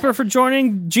you, Keeper, for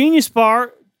joining Genius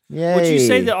Bar. Yay. Would you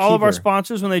say that all of our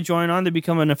sponsors, when they join on, they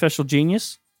become an official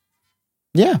genius?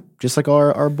 Yeah, just like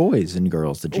our boys and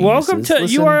girls, the geniuses. Welcome to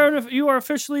you are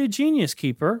officially a genius,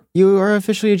 Keeper. You are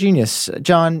officially a genius.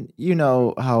 John, you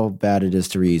know how bad it is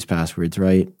to reuse passwords,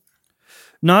 right?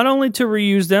 Not only to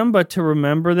reuse them, but to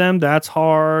remember them, that's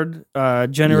hard.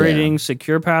 Generating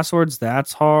secure passwords,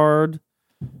 that's hard.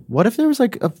 What if there was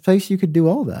like a place you could do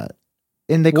all that?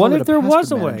 And they what if there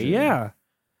was a way? Yeah.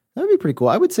 That would be pretty cool.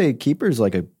 I would say Keeper's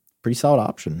like a pretty solid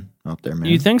option out there, man.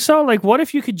 You think so? Like, what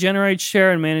if you could generate,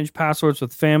 share, and manage passwords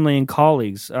with family and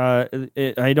colleagues? I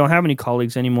don't have any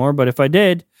colleagues anymore, but if I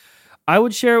did, I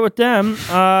would share it with them.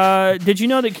 Did you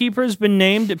know that Keeper has been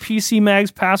named PC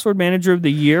Mag's Password Manager of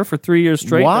the Year for 3 years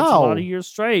straight? Wow. That's a lot of years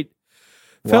straight.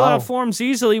 Fill out forms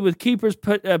easily with Keeper's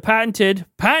patented.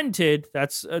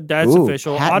 That's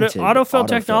official. Patented. Autofill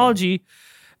technology.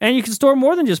 And you can store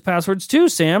more than just passwords too,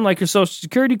 Sam, like your social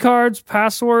security cards,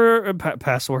 passport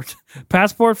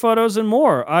photos, and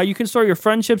more. You can store your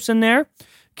friendships in there.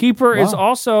 Keeper is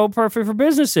also perfect for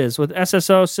businesses with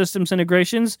SSO systems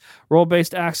integrations,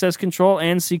 role-based access control,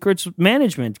 and secrets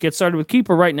management. Get started with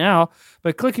Keeper right now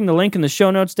by clicking the link in the show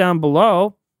notes down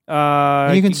below.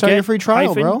 And you can start your free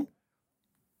trial, bro.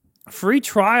 Free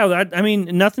trial.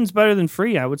 Nothing's better than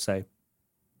free, I would say.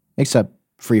 Except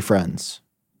free friends.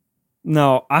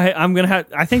 No, I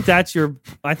think that's your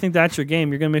game.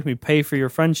 You're gonna make me pay for your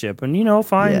friendship, and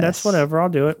fine, yes. That's whatever. I'll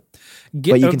do it.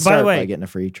 But you can start by getting a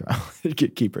free trial.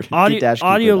 Get Keeper.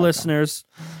 Audio listeners,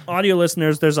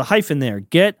 there's a hyphen there.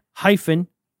 Get hyphen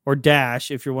or dash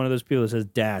if you're one of those people that says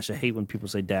dash. I hate when people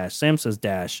say dash. Sam says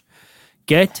dash.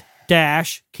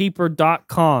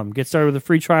 Get-keeper.com. Get started with a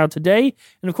free trial today,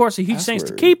 and of course, a huge thanks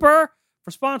to Keeper for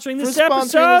sponsoring this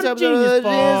episode of Genius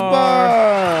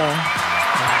Bar.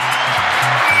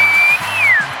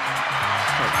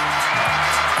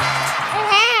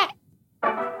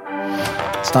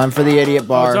 It's time for the Idiot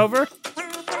Bar. It's over?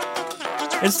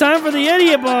 It's time for the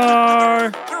Idiot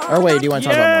Bar. Or wait, do you want to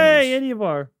talk about more news? Idiot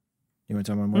Bar. You want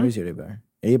to talk about more news, Idiot Bar?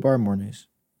 Idiot Bar or more news?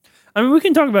 I mean, we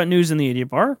can talk about news in the Idiot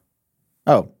Bar.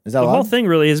 Oh, is that the whole thing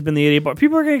really has been the Idiot Bar.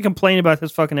 People are going to complain about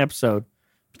this fucking episode.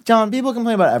 John, people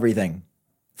complain about everything.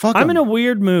 Fuck I'm 'em. in a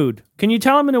weird mood. Can you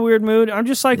tell I'm in a weird mood? I'm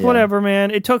just like, whatever,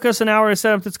 man. It took us an hour to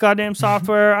set up this goddamn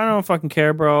software. I don't fucking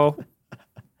care, bro.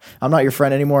 I'm not your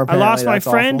friend anymore. Apparently. I lost my That's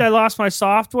friend. awful. I lost my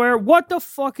software. What the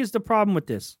fuck is the problem with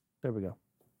this? There we go.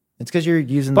 It's because you're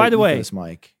using By the way, Ethos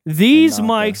mic. These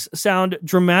mics sound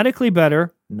dramatically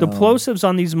better. No. The plosives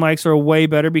on these mics are way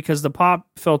better because the pop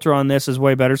filter on this is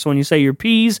way better. So when you say your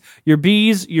P's, your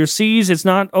B's, your C's, it's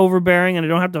not overbearing and I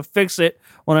don't have to fix it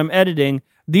when I'm editing.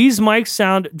 These mics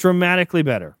sound dramatically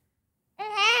better.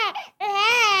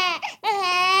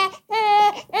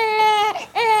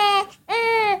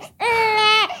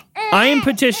 I am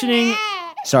petitioning.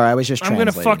 Sorry, I was just translating.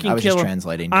 I'm going to fucking kill him.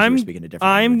 Translating. I'm speaking a different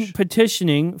I'm language.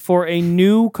 petitioning for a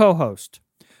new co-host.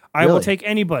 I will take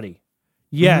anybody.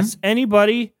 Yes,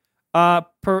 anybody.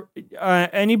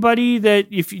 Anybody that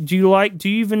do you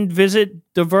even visit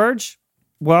The Verge?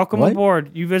 Welcome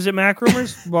aboard. You visit Mac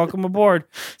Rumors? Welcome aboard.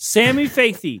 Sammy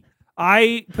Faithy.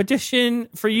 I petition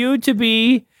for you to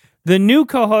be the new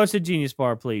co-host of Genius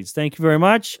Bar, please. Thank you very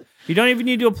much. You don't even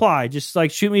need to apply. Just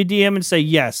shoot me a DM and say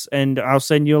yes, and I'll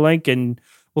send you a link, and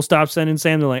we'll stop sending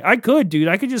Sam the link. I could, dude.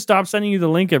 I could just stop sending you the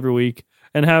link every week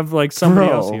and have somebody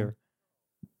else here.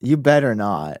 You better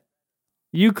not.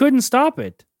 You couldn't stop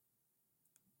it.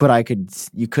 But I could.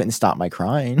 You couldn't stop my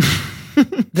crying.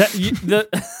 The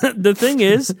thing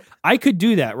is, I could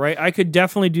do that, right? I could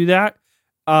definitely do that.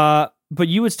 But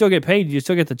you would still get paid. You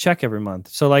still get the check every month.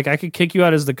 So I could kick you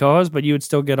out as the co-host, but you would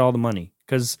still get all the money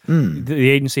because the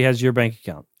agency has your bank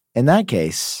account. In that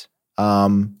case, it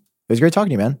was great talking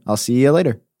to you, man. I'll see you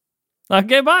later.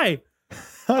 Okay, bye.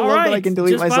 I love that I can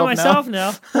delete just myself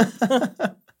now.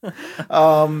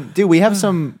 Dude, we have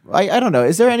some. I don't know.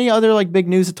 Is there any other big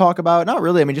news to talk about? Not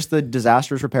really. I mean, just the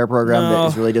disastrous repair program that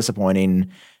is really disappointing,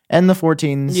 and the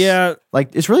 14s. Yeah,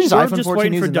 it's really just we're iPhone just 14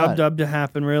 waiting news for Dub to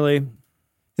happen. Really.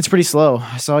 It's pretty slow.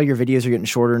 I saw your videos are getting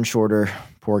shorter and shorter.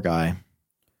 Poor guy.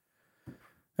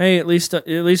 Hey, at least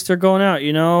they're going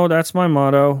out. That's my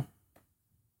motto.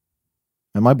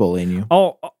 Am I bullying you?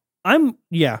 Oh, I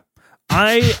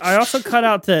also cut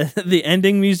out the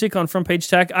ending music on Front Page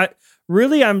Tech. I'm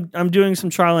doing some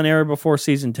trial and error before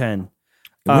season 10.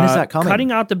 When is that coming?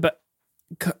 Cutting out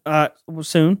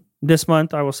soon this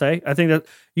month. I will say. I think that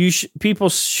people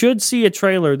should see a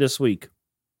trailer this week.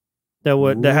 That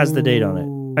has the date on it.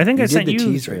 I think I sent you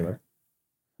the trailer.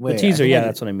 Wait, the teaser, yeah,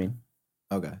 that's what I mean.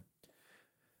 Okay.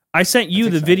 I sent you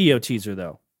the video teaser,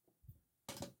 though.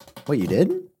 Wait, you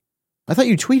did? I thought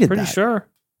you tweeted Pretty sure.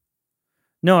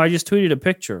 No, I just tweeted a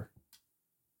picture.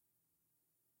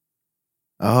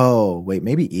 Oh, wait,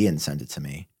 maybe Ian sent it to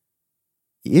me.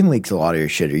 Ian leaks a lot of your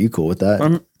shit. Are you cool with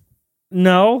that?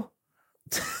 No.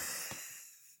 I'm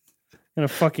gonna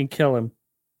fucking kill him.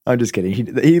 I'm just kidding.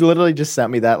 He literally just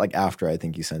sent me that after I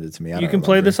think you sent it to me. You can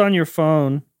play this on your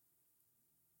phone.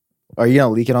 Are you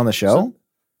gonna leak it on the show?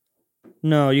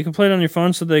 No, you can play it on your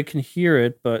phone so they can hear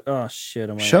it. But oh shit!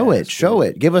 Show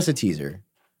it. Give us a teaser.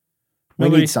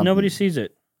 Nobody sees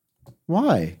it.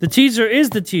 Why? The teaser is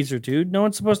the teaser, dude. No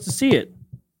one's supposed to see it.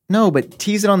 No, but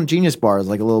tease it on the Genius Bar as a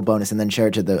little bonus, and then share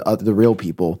it to the real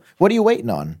people. What are you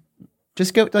waiting on?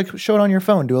 Just go show it on your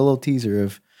phone. Do a little teaser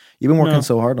of you've been working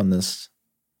so hard on this.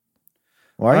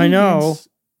 Why? I know.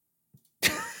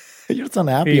 You're just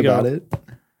unhappy about it.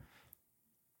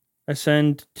 I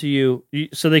send to you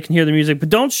so they can hear the music, but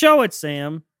don't show it,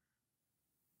 Sam.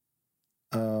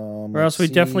 Or else we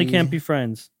definitely can't be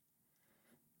friends.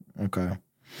 Okay.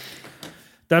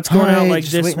 That's going out like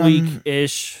this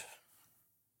week-ish.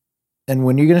 And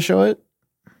when are you going to show it?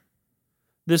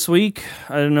 This week?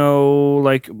 I don't know,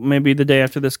 like maybe the day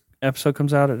after this episode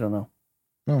comes out. I don't know.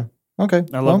 Oh, okay.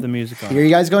 I love the music. Here you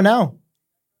guys go now.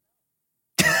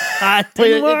 It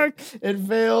didn't work. It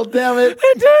failed. Damn it.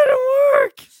 It didn't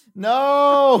work.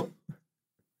 No.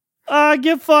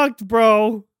 Get fucked,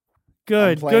 bro.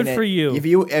 Good. Good for you. If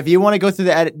you want to go through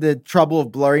the trouble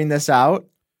of blurring this out,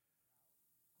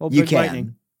 you can.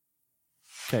 Lightning.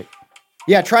 Okay.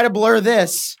 Yeah, try to blur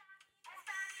this.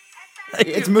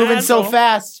 It's moving so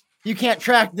fast. You can't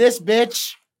track this,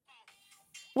 bitch.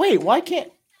 Wait, why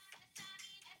can't...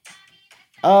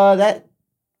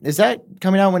 Is that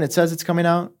coming out when it says it's coming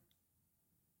out?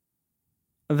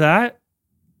 That?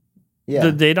 Yeah.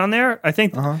 The date on there? I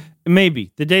think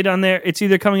maybe. The date on there, it's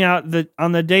either coming out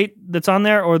on the date that's on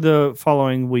there or the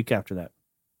following week after that.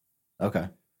 Okay.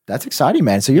 That's exciting,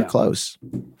 man. So you're close.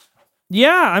 Yeah,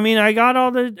 I mean, I got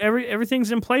all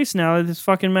everything's in place now that this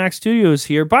fucking Mac Studio is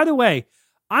here. By the way,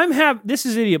 this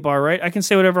is Idiot Bar, right? I can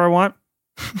say whatever I want.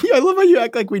 Yeah, I love how you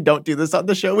act like we don't do this on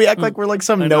the show. We act like we're like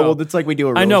some noble that's like we do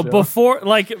a real show. Before,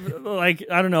 like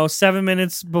I don't know, 7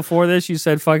 minutes before this, you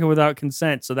said fucking without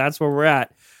consent. So that's where we're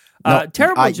at.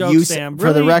 Terrible joke, Sam.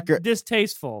 For the record,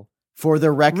 distasteful. For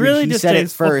the record, really he said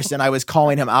it first, and I was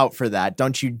calling him out for that.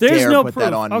 Don't you dare put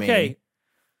that on me. Okay.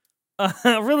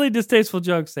 Really distasteful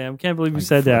joke, Sam. Can't believe you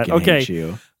said that. Okay. Hate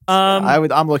you.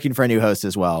 I'm looking for a new host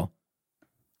as well.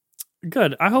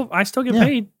 Good. I hope I still get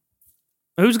paid.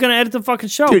 Who's going to edit the fucking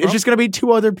show? Dude, it's just going to be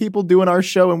 2 other people doing our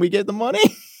show and we get the money.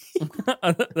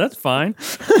 That's fine.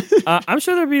 I'm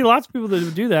sure there'd be lots of people that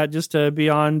would do that just to be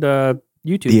on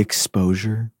YouTube. The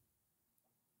exposure.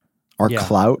 Our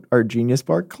clout. Our Genius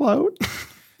Bar clout.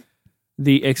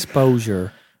 The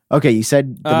exposure. Okay, you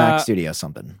said the Mac Studio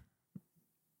something.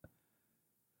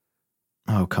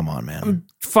 Oh, come on, man.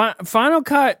 Final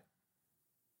Cut.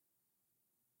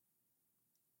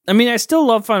 I mean, I still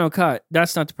love Final Cut.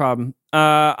 That's not the problem.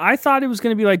 I thought it was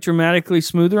going to be like dramatically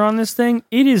smoother on this thing.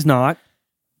 It is not.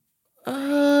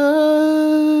 I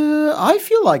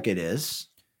feel like it is.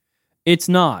 It's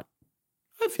not.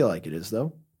 I feel like it is,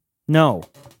 though. No.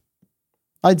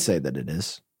 I'd say that it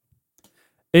is.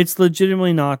 It's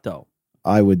legitimately not, though.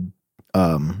 I'd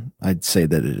say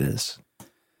that it is.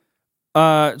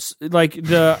 I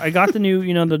got the new,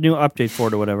 the new update for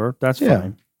it or whatever. That's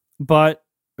fine. But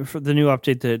for the new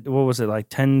update what was it, like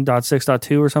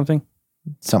 10.6.2 or something?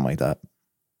 Something like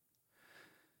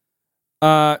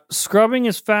that. Scrubbing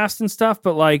is fast and stuff,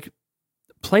 but like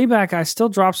playback, I still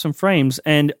drop some frames,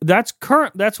 and that's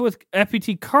with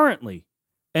FPT currently.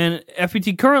 And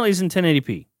FPT currently is in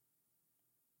 1080p.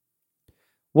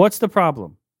 What's the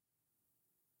problem?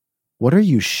 What are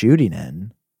you shooting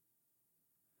in?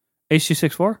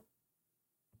 H.264?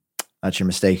 That's your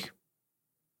mistake.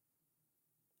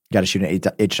 You got to shoot an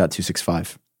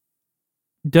H.265.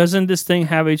 Doesn't this thing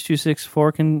have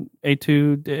H.264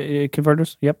 A2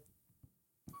 converters? Yep.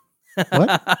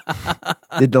 What?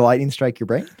 Did the lightning strike your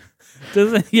brain?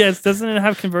 Doesn't it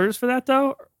have converters for that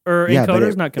though? Or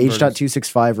encoders, not converters?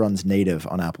 H.265 runs native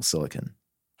on Apple Silicon.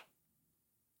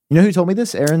 You know who told me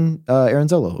this? Aaron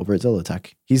Zolo over at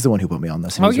Zolotech. He's the one who put me on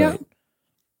this. Oh, yeah?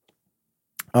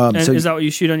 Right. Is that what you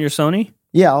shoot on your Sony?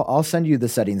 Yeah, I'll send you the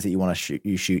settings that you want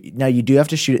to shoot. Now you do have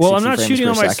to shoot it. Well, I'm not shooting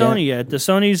on my Sony yet. The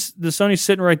Sony's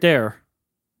sitting right there.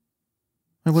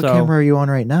 What camera are you on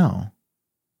right now?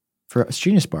 For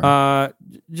Genius Bar?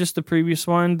 Just the previous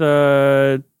one,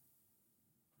 the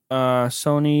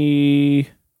Sony.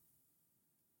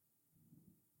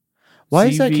 Why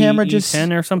is that camera just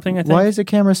 10 or something? I think. Why is the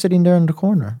camera sitting there in the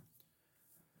corner?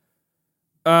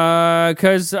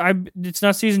 Because it's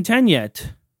not season 10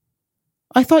 yet.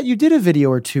 I thought you did a video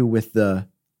or two with the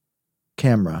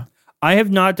camera. I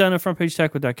have not done a front page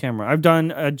tech with that camera. I've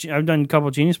done a couple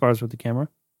of Genius Bars with the camera.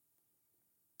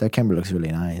 That camera looks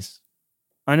really nice.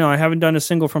 I know. I haven't done a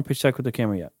single front page tech with the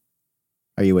camera yet.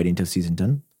 Are you waiting till season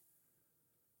 10?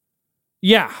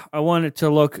 Yeah, I want it to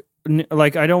look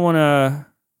like I don't want to.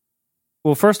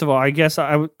 Well, first of all, I guess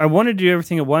I wanted to do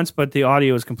everything at once, but the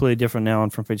audio is completely different now on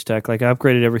Front Page Tech. Like I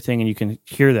upgraded everything, and you can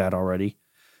hear that already.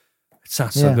 It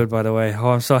sounds so good, by the way. Oh,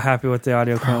 I'm so happy with the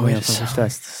audio currently on Front Page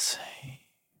Tech.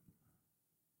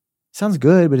 Sounds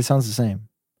good, but it sounds the same.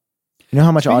 You know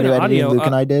how much audio editing Luke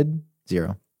and I did?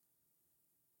 0.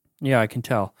 Yeah, I can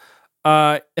tell.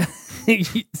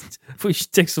 We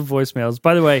should take some voicemails.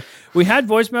 By the way, we had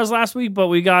voicemails last week, but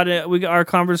we got our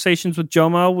conversations with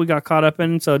Jomo. We got caught up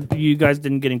in, so you guys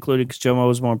didn't get included because Jomo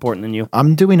was more important than you.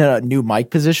 I'm doing a new mic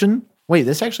position. Wait,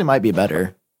 this actually might be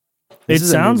better. It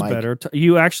sounds better.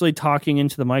 You actually talking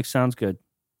into the mic sounds good.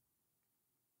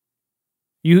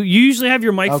 You usually have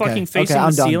your mic fucking facing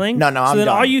the ceiling. No, I'm so then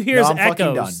done. all you hear is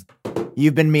echoes.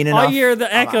 You've been mean enough. All you hear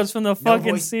the echoes from the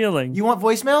fucking ceiling. You want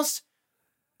voicemails?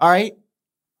 All right.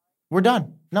 We're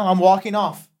done. No, I'm walking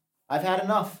off. I've had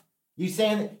enough. You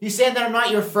saying that I'm not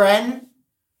your friend?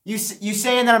 You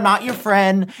saying that I'm not your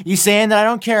friend? You saying that I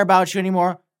don't care about you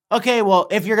anymore? Okay, well,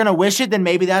 if you're going to wish it, then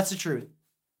maybe that's the truth.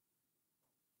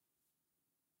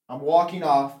 I'm walking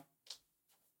off.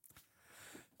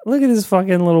 Look at this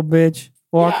fucking little bitch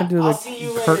walking through the I'll see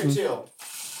you curtain. later, too.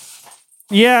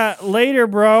 Yeah, later,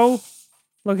 bro.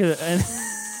 Look at it.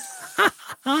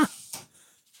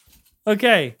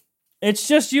 Okay. It's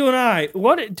just you and I.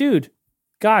 Dude,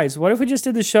 guys, what if we just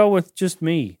did the show with just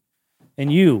me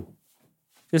and you?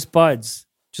 Just buds.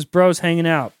 Just bros hanging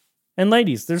out. And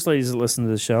ladies. There's ladies that listen to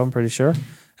the show, I'm pretty sure.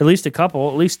 At least a couple,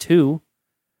 at least two.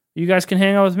 You guys can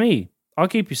hang out with me. I'll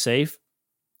keep you safe.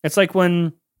 It's like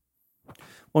when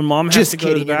mom has just to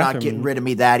go to the bathroom. You're not getting rid of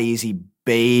me that easy,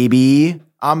 baby.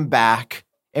 I'm back.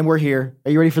 And we're here.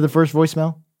 Are you ready for the first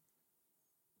voicemail?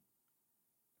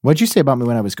 What'd you say about me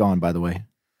when I was gone, by the way?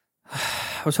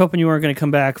 I was hoping you weren't going to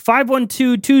come back.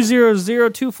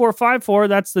 512-200-2454.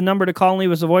 That's the number to call and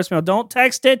leave us a voicemail. Don't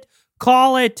text it.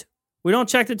 Call it. We don't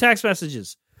check the text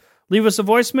messages. Leave us a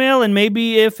voicemail, and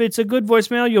maybe if it's a good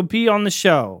voicemail, you'll be on the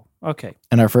show. Okay.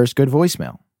 And our first good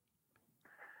voicemail.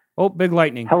 Oh, big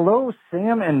lightning. Hello,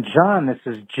 Sam and John. This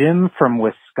is Jim from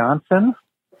Wisconsin.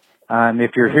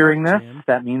 If you're hearing this,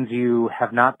 that means you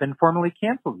have not been formally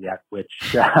canceled yet,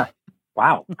 which,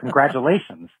 wow,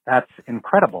 congratulations. That's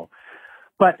incredible.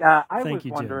 But I was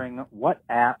wondering what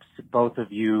apps both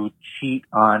of you cheat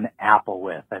on Apple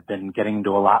with. I've been getting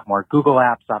into a lot more Google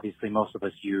apps. Obviously, most of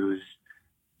us use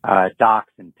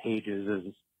Docs and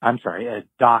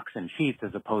Sheets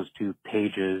as opposed to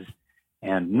Pages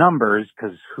and Numbers,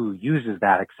 because who uses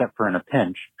that except for in a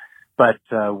pinch? But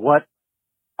what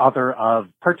other of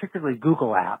particularly Google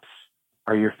apps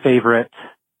are your favorite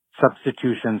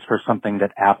substitutions for something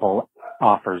that Apple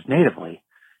offers natively?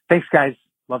 Thanks, guys.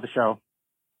 Love the show.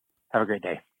 Have a great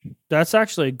day. That's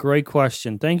actually a great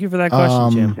question. Thank you for that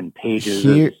question, Jim. And Pages.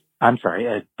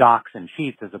 Docs and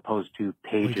Sheets as opposed to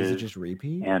Pages. Wait, does it just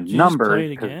repeat? And Did you Numbers. just play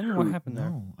it again? What happened there?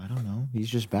 No, I don't know. He's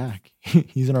just back.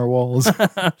 He's in our walls.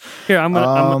 Here,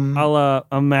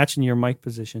 I'm matching your mic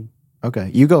position. Okay,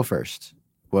 you go first.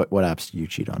 What apps do you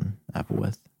cheat on Apple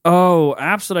with? Oh,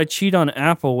 apps that I cheat on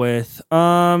Apple with.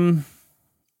 I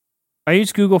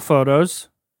use Google Photos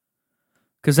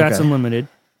because that's unlimited.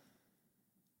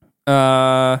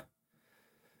 I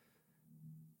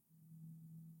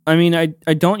mean, I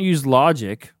don't use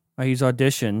Logic. I use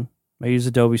Audition. I use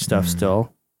Adobe stuff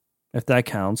still, if that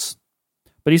counts.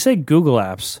 But you say Google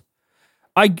apps.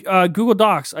 Google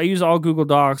Docs. I use all Google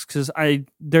Docs because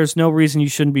there's no reason you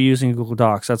shouldn't be using Google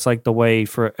Docs. That's like the way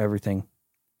for everything.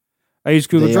 I use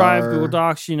Google Drive, Google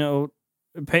Docs. I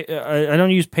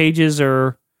don't use Pages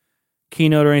or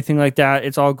Keynote or anything like that.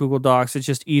 It's all Google Docs. It's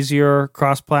just easier,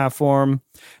 cross-platform.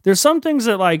 There's some things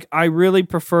that I really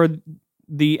prefer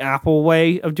the Apple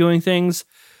way of doing things,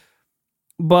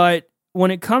 but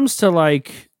when it comes to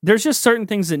there's just certain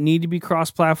things that need to be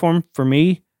cross-platform for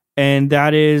me, and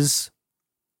that is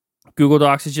Google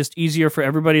Docs is just easier for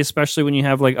everybody, especially when you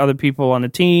have other people on a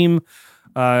team.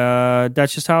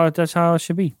 That's how it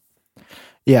should be.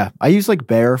 Yeah, I use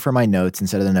Bear for my notes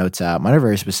instead of the Notes app. Mine are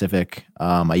very specific.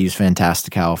 I use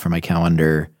Fantastical for my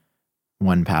calendar,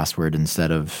 1Password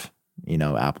instead of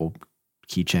Apple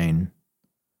Keychain.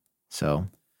 So,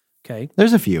 okay,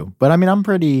 there's a few, but I mean,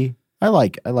 I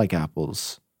like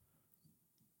Apple's.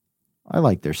 I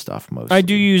like their stuff mostly. I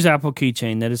do use Apple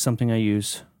Keychain. That is something I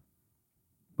use.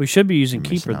 We should be using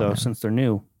Keeper though, since they're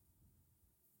new.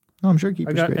 No, I'm sure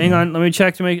Keeper's great. Hang on, let me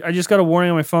check to make. I just got a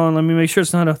warning on my phone. Let me make sure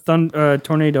it's not a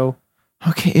tornado.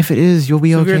 Okay, if it is, you'll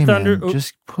be Severe okay, thunder, man.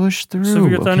 Just push through.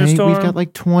 Severe okay, thunderstorm. We've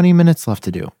got 20 minutes left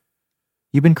to do.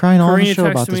 You've been crying all the show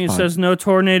about this. It says no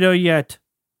tornado yet.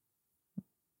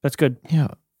 That's good. Yeah.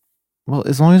 Well,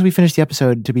 as long as we finish the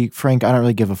episode, to be frank, I don't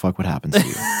really give a fuck what happens to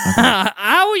you.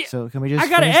 Okay. So can we just? I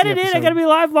gotta edit it. I gotta be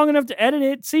live long enough to edit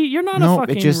it. See, you're not a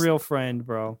fucking real friend,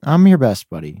 bro. I'm your best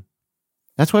buddy.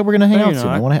 That's why we're gonna hang out soon.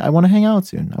 I want to hang out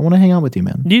soon. I want to hang out with you,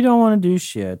 man. You don't want to do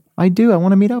shit. I do. I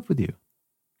want to meet up with you.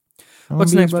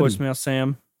 What's the next voicemail,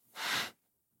 Sam?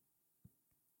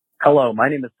 Hello, my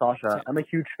name is Sasha. I'm a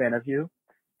huge fan of you,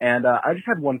 and I just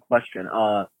had one question.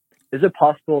 Is it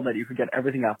possible that you could get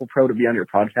Everything Apple Pro to be on your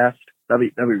podcast?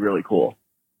 That'd be really cool.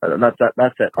 That's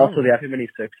it. Also, the iPhone Mini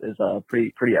 6 is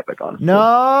pretty epic, honestly.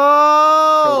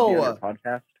 No. Pro to be on your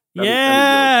podcast.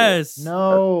 Yes. That'd be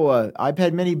really No,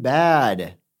 iPad Mini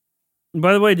bad.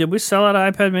 By the way, did we sell out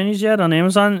iPad Minis yet on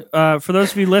Amazon? For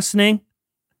those of you listening,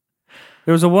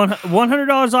 there was a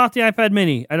 $100 off the iPad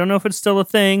Mini. I don't know if it's still a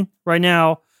thing right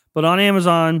now, but on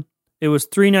Amazon, it was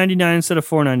 $3.99 instead of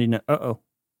 $4.99. Uh-oh.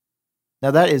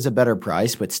 Now that is a better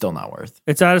price, but still not worth.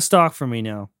 It's out of stock for me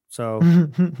now. So,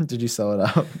 Did you sell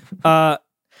it out?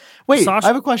 Wait, Sasha- I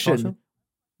have a question. Sasha?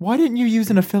 Why didn't you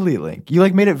use an affiliate link? You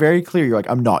made it very clear. You're like,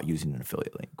 I'm not using an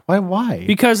affiliate link. Why?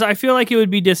 Because I feel like it would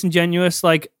be disingenuous.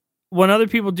 Like when other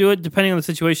people do it, depending on the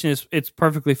situation, it's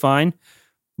perfectly fine.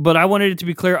 But I wanted it to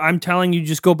be clear. I'm telling you,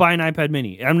 just go buy an iPad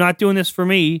Mini. I'm not doing this for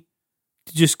me.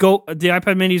 Just go. The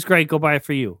iPad Mini is great. Go buy it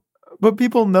for you. But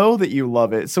people know that you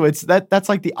love it, so it's that's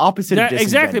like the opposite of disingenuous.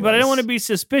 Exactly. But I don't want to be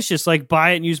suspicious. Like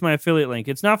buy it and use my affiliate link.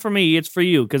 It's not for me. It's for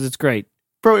you because it's great.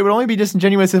 Bro, it would only be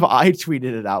disingenuous if I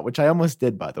tweeted it out, which I almost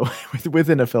did, by the way, with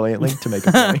an affiliate link to make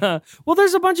a point. Well,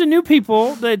 there's a bunch of new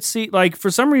people that see, like,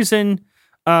 for some reason,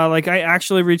 like, I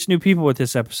actually reached new people with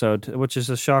this episode, which is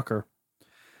a shocker.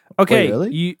 Okay. Wait,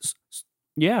 really?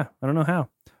 Yeah, I don't know how.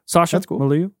 Sasha, That's cool.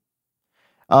 will you?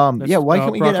 Yeah, why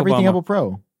can't we Barack get everything Obama. Apple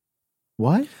Pro?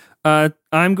 What?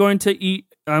 I'm going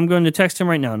to text him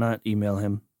right now, not email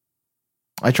him.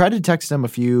 I tried to text him a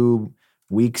few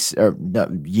weeks or a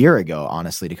year ago,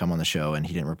 honestly, to come on the show, and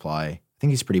he didn't reply. I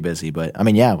think he's pretty busy, but I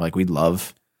mean, yeah, like we'd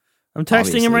love. I'm texting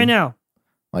Obviously. him right now.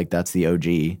 Like that's the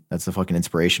OG. That's the fucking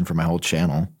inspiration for my whole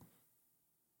channel.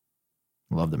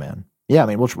 Love the man. Yeah, I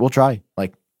mean, we'll try.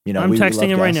 Like, you know, I'm we texting love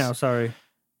him right guests. now.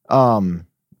 Sorry.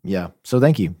 Yeah. So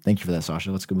thank you for that,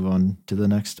 Sasha. Let's go move on to the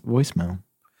next voicemail.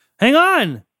 Hang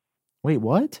on. Wait,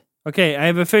 what? Okay, I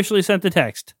have officially sent the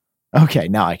text. Okay,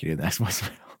 now I can do the next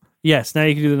voicemail. Yes, now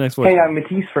you can do the next one. Hey, I'm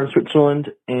Matisse from Switzerland,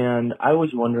 and I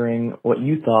was wondering what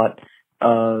you thought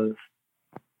of.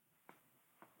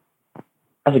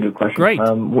 That's a good question. Great.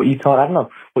 What you thought? I don't know.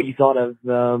 What you thought of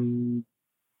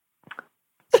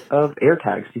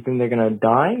AirTags? Do you think they're gonna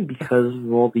die because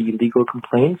of all the legal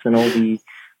complaints and all the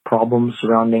problems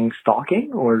surrounding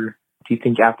stalking, or do you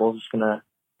think Apple's just gonna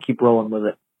keep rolling with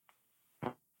it?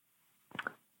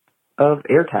 Of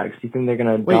AirTags, do you think they're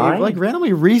gonna Wait, die? it like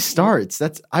randomly restarts.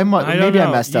 That's I don't maybe I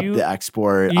know. messed up the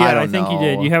export. Yeah, I I think know. you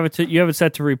did. You have it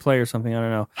set to replay or something. I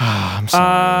don't know. I'm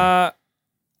sorry.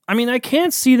 I mean, I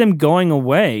can't see them going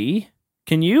away.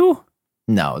 Can you?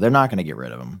 No, they're not going to get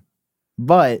rid of them.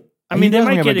 But I mean, he they does might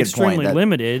bring up a get good point extremely that-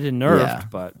 limited and nerfed, Yeah.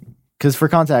 but Because for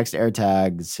context,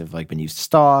 AirTags have like been used to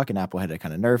stock, and Apple had to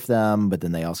kind of nerf them, but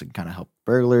then they also kind of help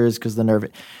burglars because the nerf.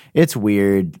 It's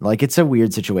weird. Like it's a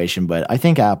weird situation, but I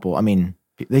think Apple. I mean,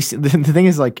 the thing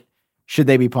is like, should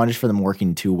they be punished for them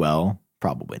working too well?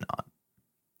 Probably not.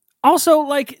 also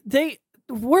like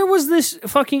where was this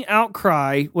fucking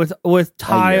outcry with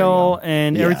Tile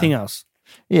and Yeah. everything else?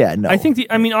 Yeah, no. I think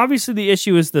obviously the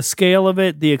issue is the scale of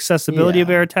it, the accessibility of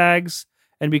Yeah. AirTags,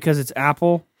 and because it's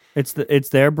Apple, it's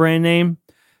their brand name.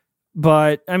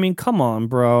 But I mean, come on,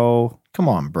 bro. Come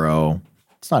on, bro.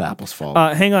 It's not Apple's fault.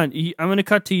 Hang on, I'm going to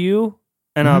cut to you,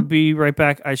 and I'll Mhm. be right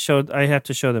back. I have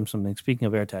to show them something. Speaking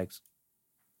of AirTags,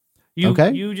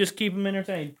 Okay. You just keep them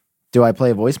entertained. Do I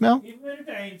play a voicemail? Keep them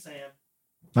entertained, Sam.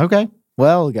 Okay.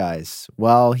 Well, guys,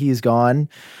 while he's gone,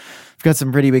 we've got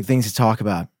some pretty big things to talk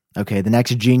about. Okay, the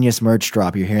next Genius merch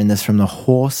drop. You're hearing this from the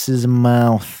horse's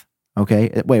mouth.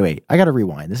 Okay, wait. I got to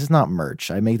rewind. This is not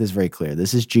merch. I make this very clear.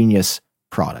 This is Genius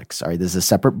products. All right, this is a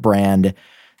separate brand.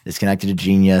 It's connected to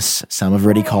Genius. Some have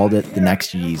already called it the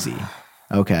next Yeezy.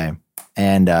 Okay,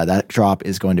 and that drop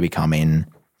is going to be coming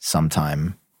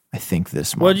sometime. I think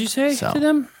this month. What did you say So- to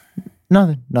them?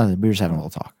 Nothing. We were just having a little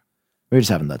talk. We were just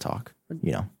having that talk.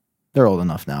 You know, they're old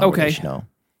enough now. where Okay. they should know.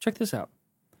 Check this out.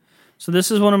 So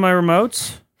this is one of my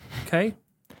remotes. Okay.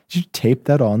 Did you tape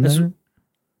that on This- there?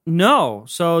 No.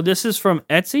 So this is from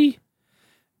Etsy.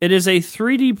 It is a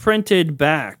 3D printed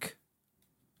back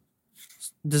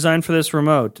designed for this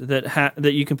remote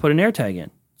that you can put an AirTag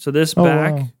in. So this Oh,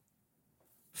 back wow.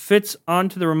 fits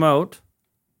onto the remote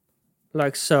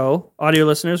like so. Audio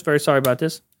listeners, very sorry about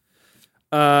this.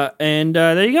 And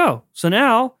there you go. So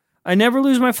now I never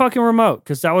lose my fucking remote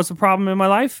because that was the problem in my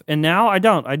life, and now I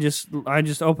don't. I just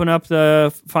open up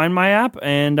the Find My app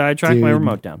and I track my Dude.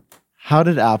 remote down. How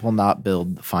did Apple not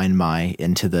build Find My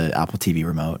into the Apple TV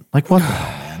remote? Like, what the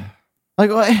hell, man? Like,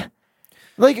 what?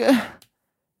 Like,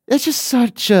 it's just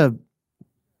such a,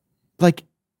 like,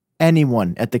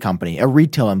 anyone at the company, a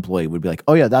retail employee would be like,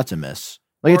 oh, yeah, that's a miss.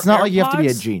 Like, Or it's not like you have to be a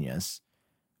AirPods? genius.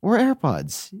 Or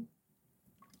AirPods.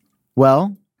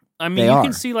 Well, I mean, They you are.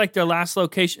 can see like their last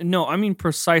location. No, I mean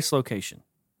precise location.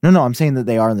 no, I'm saying that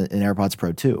they are in AirPods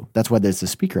Pro 2. That's why there's a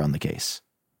speaker on the case.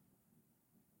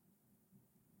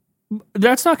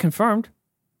 That's not confirmed.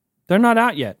 They're not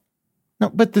out yet. No,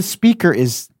 but the speaker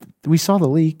is. We saw the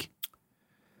leak.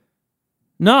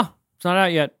 No, it's not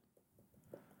out yet.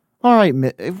 All right,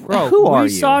 Bro, who are you? We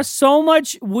saw so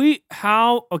much.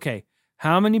 How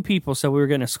many people said we were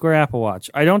getting a Square Apple Watch?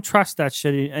 I don't trust that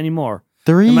shit anymore.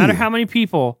 3. No matter how many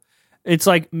people, it's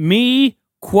like me,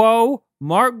 Quo,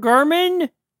 Mark Gurman,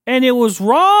 and it was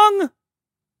wrong.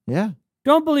 Yeah.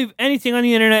 Don't believe anything on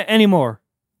the internet anymore.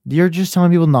 You're just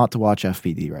telling people not to watch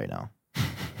FPD right now.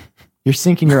 You're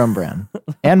sinking your own brand.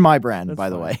 And my brand, by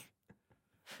the way.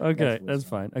 Okay, that's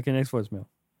fine. Okay, next voicemail.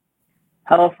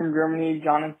 Hello from Germany,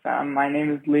 John and Sam. My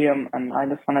name is Liam, and I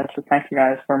just wanted to thank you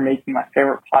guys for making my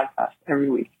favorite podcast every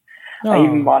week. I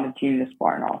even bought a Genius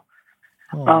bar and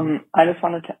all. I just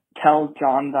wanted to tell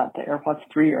John that the AirPods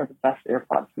 3 are the best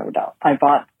AirPods, no doubt. I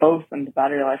bought both, and the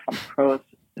battery life on the Pros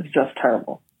is just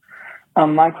terrible.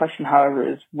 My question, however,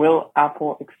 is will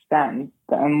Apple expand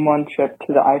the M1 chip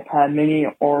to the iPad mini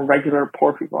or regular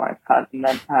poor people iPad and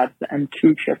then add the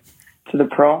M2 chip to the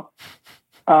Pro?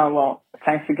 Well,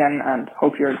 thanks again, and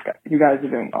hope you guys are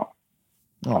doing well.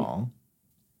 Aw.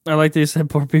 I like that you said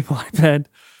poor people iPad.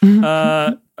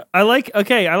 I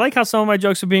like how some of my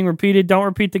jokes are being repeated. Don't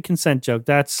repeat the consent joke.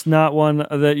 That's not one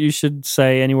that you should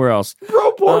say anywhere else.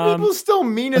 Bro, poor people still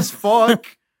mean as fuck.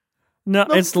 No,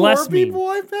 it's less mean.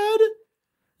 Poor people iPad?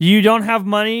 You don't have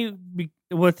money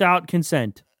without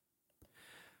consent.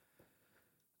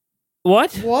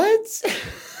 What? What?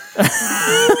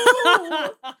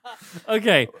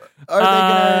 Okay.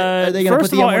 Are they gonna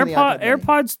first put of all, the M1 on the iPad Mini?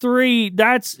 AirPods 3,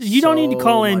 that's you don't need to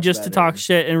call in much just to better. talk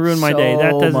shit and ruin my day.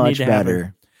 That doesn't need to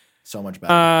happen. So much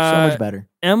better. So much better.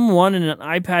 M1 and an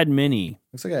iPad mini.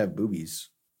 Looks like I have boobies.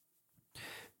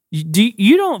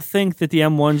 You don't think that the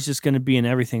M1 is just going to be in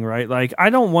everything, right? Like, I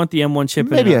don't want the M1 chip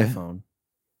Maybe in an iPhone.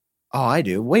 Oh, I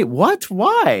do. Wait, what?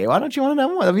 Why? Why don't you want an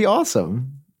M1? That'd be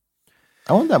awesome.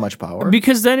 I want that much power.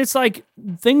 Because then it's like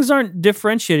things aren't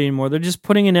differentiated anymore. They're just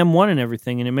putting an M1 in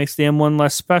everything, and it makes the M1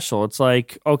 less special. It's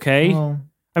like, okay. Well,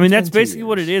 I mean, that's been 2 basically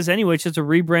what it years. is anyway. It's just a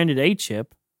rebranded A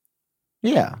chip.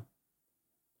 Yeah.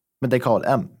 But they call it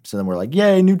M. So then we're like,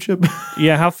 yay, new chip.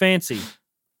 Yeah, how fancy.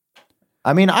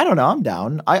 I mean, I don't know. I'm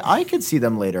down. I could see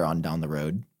them later on down the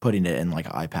road putting it in like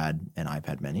an iPad and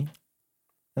iPad mini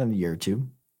in a year or two.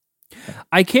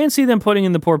 I can't see them putting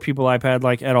in the poor people iPad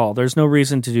like at all. There's no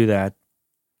reason to do that.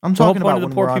 I'm The whole talking point about of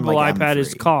the when poor we're on, people like, iPad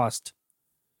is M3. cost.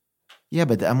 Yeah,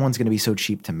 but the M1's going to be so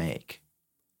cheap to make.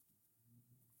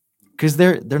 Because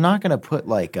they're not going to put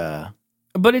like a...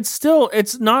 But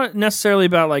it's not necessarily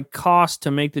about like cost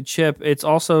to make the chip. It's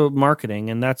also marketing,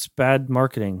 and that's bad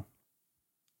marketing.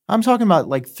 I'm talking about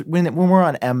like when we're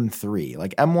on M3.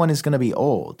 Like M1 is going to be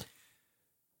old.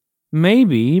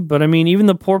 Maybe, but I mean, even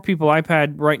the poor people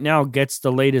iPad right now gets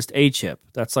the latest A chip.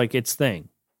 That's like its thing.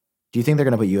 Do you think they're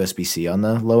going to put USB-C on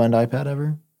the low-end iPad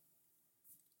ever?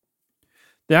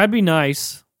 That'd be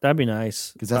nice. That'd be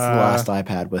nice. Because that's the last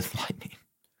iPad with Lightning.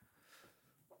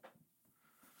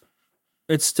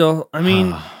 It's still, I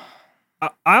mean,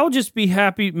 I'll just be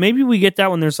happy. Maybe we get that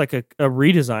when there's like a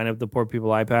redesign of the poor people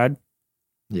iPad.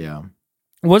 Yeah.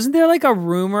 Wasn't there like a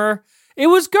rumor? It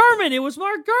was Gurman. It was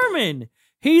Mark Gurman.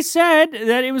 He said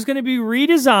that it was going to be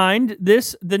redesigned.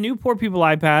 The new poor people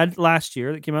iPad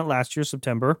that came out last year,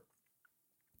 September,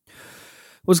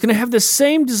 was going to have the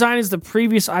same design as the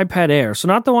previous iPad Air. So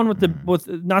not the one with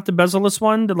not the bezel-less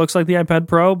one that looks like the iPad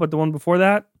Pro, but the one before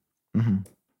that. Mm-hmm.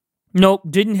 Nope,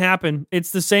 didn't happen.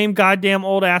 It's the same goddamn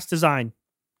old ass design.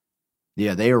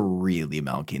 Yeah, they are really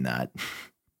milking that.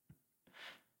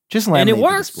 Just laminate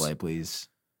the display, please.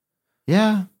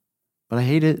 Yeah, but I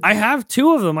hate it. I have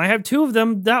 2 of them. I have 2 of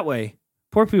them that way.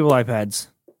 Poor people iPads.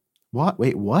 What?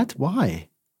 Wait, what? Why?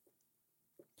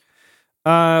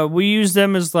 We use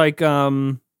them as like they're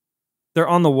on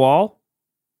the wall.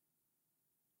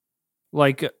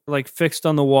 Like fixed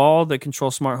on the wall that control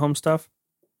smart home stuff.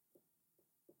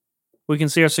 We can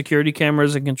see our security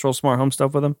cameras and control smart home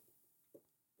stuff with them.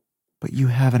 But you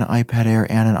have an iPad Air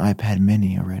and an iPad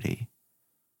Mini already.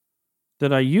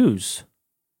 That I use.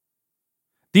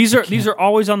 These are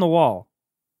always on the wall.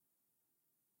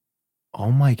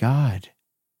 Oh my God.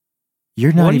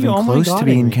 You're not even close to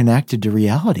being connected to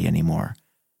reality anymore.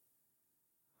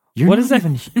 What does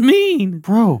that mean?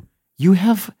 Bro, you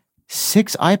have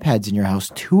 6 iPads in your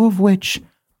house, 2 of which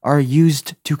are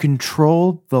used to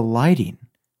control the lighting.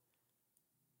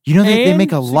 You know, they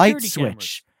make a light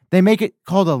switch. They make it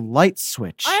called a light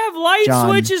switch. I have light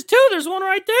switches too. There's one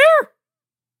right there.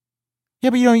 Yeah,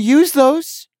 but you don't use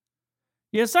those.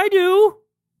 Yes, I do.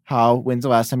 How? When's the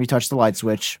last time you touched the light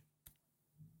switch?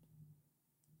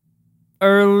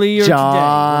 earlier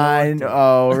John. today.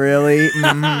 Oh, really?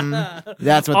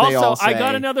 That's what they all say. I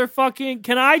got another fucking.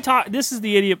 Can I talk? This is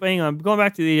the idiot. Hang on. Going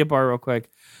back to the idiot bar real quick.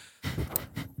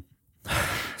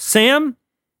 Sam,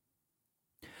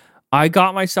 I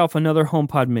got myself another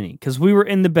HomePod Mini because we were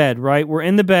in the bed, right? We're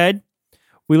in the bed.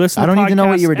 We listen to podcasts. I don't need to know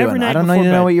what you were doing. I don't need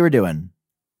to know what you were doing.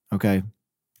 Okay.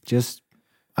 Just,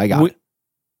 I got it.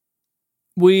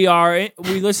 We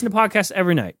listen to podcasts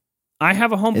every night. I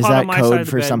have a HomePod on my side of the bed. Is that code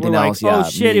for something else? Yeah. Oh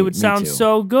shit! It would sound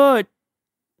so good.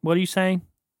 What are you saying?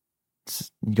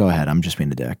 Go ahead. I'm just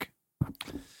being a dick.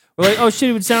 We're like, oh shit!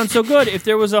 It would sound so good if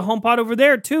there was a HomePod over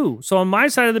there too. So on my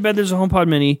side of the bed, there's a HomePod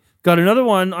Mini. Got another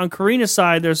one on Karina's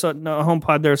side. There's a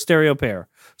HomePod. There's a stereo pair.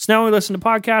 So now we listen to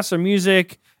podcasts or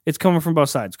music. It's coming from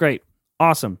both sides. Great,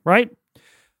 awesome, right?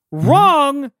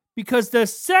 Wrong, because the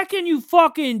second you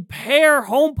fucking pair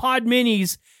HomePod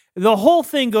Minis, the whole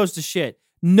thing goes to shit.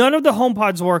 None of the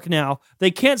HomePods work now.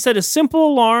 They can't set a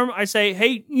simple alarm. I say,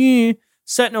 hey,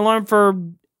 set an alarm for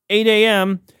 8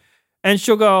 a.m. And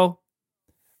she'll go,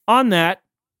 on that.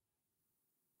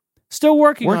 Still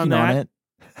working on that.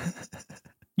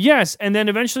 Yes. And then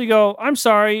eventually go, I'm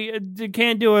sorry, I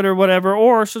can't do it or whatever.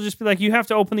 Or she'll just be like, you have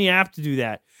to open the app to do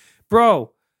that.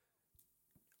 Bro,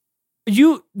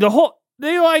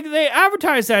 they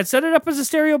advertise that. Set it up as a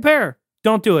stereo pair.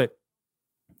 Don't do it.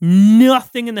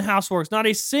 Nothing in the house works. Not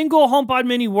a single HomePod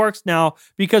Mini works now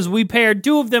because we paired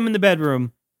 2 of them in the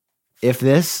bedroom. If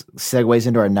this segues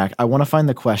into our next, I want to find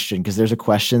the question because there's a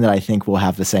question that I think we'll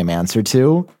have the same answer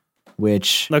to,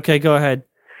 which... Okay, go ahead.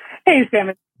 Hey,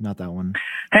 Sam. Not that one.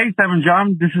 Hey, Sam and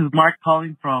John. This is Mark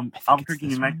calling from Albuquerque,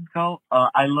 New Mexico.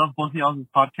 I love both of y'all's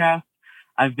podcasts.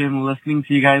 I've been listening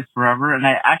to you guys forever, and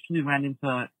I actually ran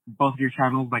into both of your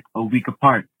channels like a week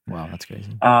apart. Wow, that's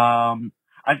crazy.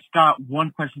 I just got one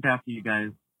question to ask you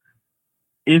guys.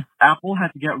 If Apple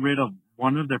had to get rid of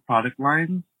one of their product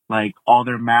lines, like all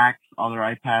their Macs, all their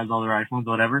iPads, all their iPhones,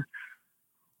 whatever,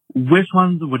 which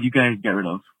ones would you guys get rid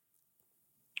of?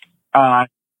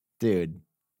 Dude.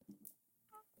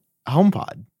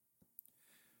 HomePod.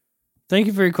 Thank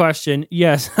you for your question.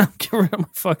 Yes, I'm getting rid of my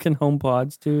fucking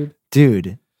HomePods, dude.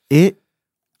 Dude,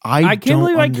 I can't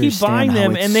believe I keep buying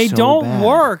them and they don't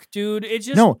work, dude. It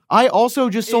just I also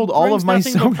just sold all of my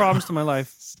Sonos problems to my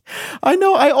life. I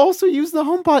know. I also use the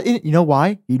HomePod. You know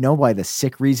why? You know why the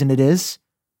sick reason it is?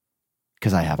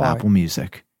 Because I have Apple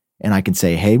Music and I can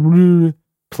say, "Hey,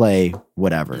 play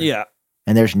whatever." Yeah.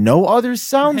 And there's no other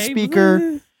sound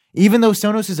speaker, even though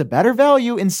Sonos is a better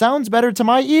value and sounds better to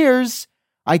my ears.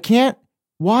 I can't.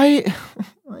 Why?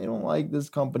 I don't like this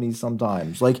company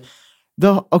sometimes. Like.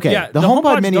 The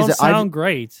HomePod Mini sound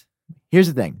great. Here's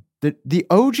the thing. The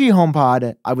OG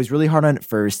HomePod, I was really hard on it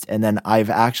first, and then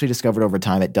I've actually discovered over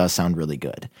time it does sound really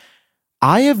good.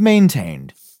 I have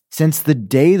maintained since the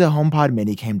day the HomePod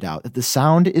Mini came out that the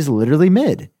sound is literally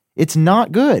mid. It's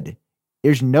not good.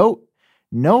 There's no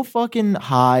fucking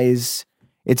highs.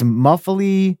 It's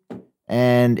muffly,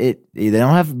 and they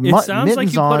don't have it sounds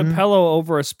like you put a pillow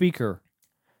over a speaker.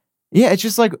 Yeah, it's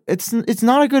just like it's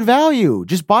not a good value.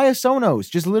 Just buy a Sonos.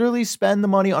 Just literally spend the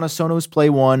money on a Sonos Play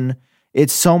One.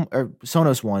 It's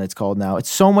Sonos One. It's called now. It's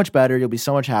so much better. You'll be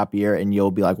so much happier, and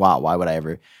you'll be like, wow, why would I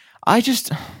ever?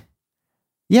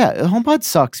 HomePod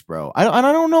sucks, bro. I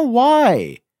don't know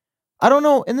why. I don't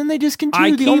know. And then they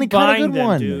discontinued the only kind of good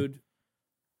one, dude.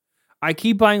 I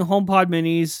keep buying HomePod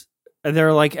Minis.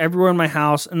 They're like everywhere in my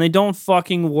house, and they don't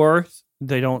fucking work.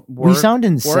 They don't work. We sound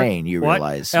insane, you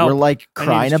realize. Help. We're like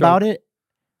crying about it.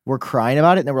 We're crying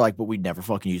about it, and then we're like, but we'd never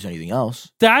fucking use anything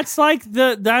else. That's like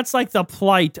the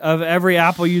plight of every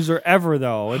Apple user ever,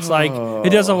 though. It's like, it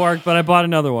doesn't work, but I bought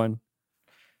another one.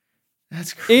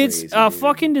 That's crazy. It's a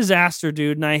fucking disaster,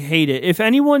 dude, and I hate it. If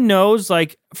anyone knows,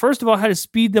 like, first of all, how to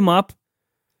speed them up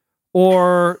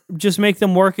or just make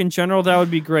them work in general, that would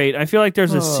be great. I feel like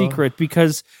there's a secret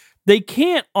because they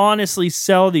can't honestly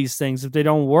sell these things if they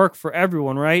don't work for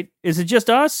everyone, right? Is it just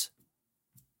us?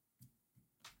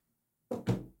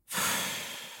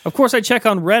 Of course, I check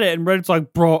on Reddit, and Reddit's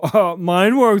like, bro,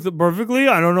 mine works perfectly.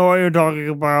 I don't know what you're talking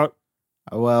about.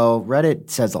 Well,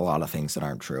 Reddit says a lot of things that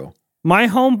aren't true. My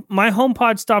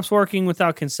HomePod stops working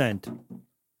without consent.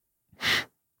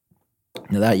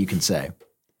 Now that you can say.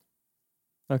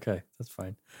 Okay, that's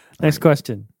fine. Next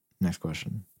question.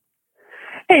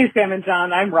 Hey, Sam and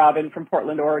John. I'm Robin from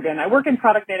Portland, Oregon. I work in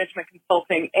product management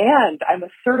consulting, and I'm a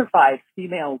certified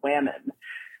female woman.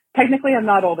 Technically, I'm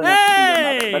not old enough to be your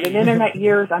mother, but in internet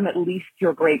years, I'm at least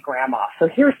your great-grandma. So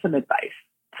here's some advice.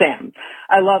 Sam,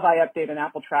 I love iUpdate and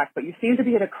Apple Track, but you seem to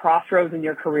be at a crossroads in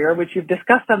your career, which you've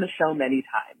discussed on the show many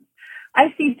times.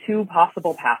 I see 2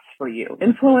 possible paths for you,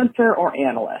 influencer or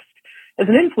analyst. As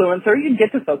an influencer, you'd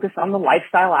get to focus on the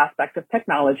lifestyle aspect of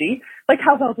technology, like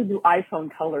how well the new iPhone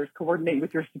colors coordinate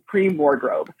with your Supreme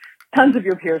wardrobe. Tons of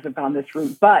your peers have gone this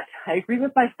route, but I agree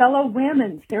with my fellow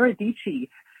woman, Sarah Dietschy.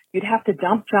 You'd have to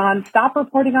dump John, stop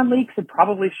reporting on leaks, and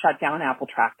probably shut down Apple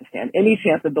Track to stand any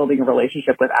chance of building a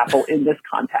relationship with Apple in this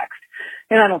context.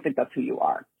 And I don't think that's who you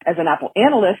are. As an Apple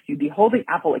analyst, you'd be holding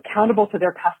Apple accountable to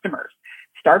their customers.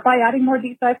 Start by adding more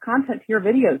deep dive content to your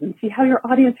videos and see how your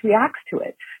audience reacts to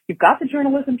it. You've got the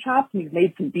journalism chops and you've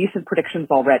made some decent predictions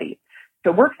already.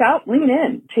 If it works out, lean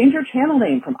in. Change your channel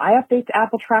name from iUpdate to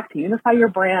Apple Track to unify your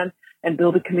brand and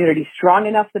build a community strong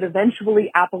enough that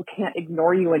eventually Apple can't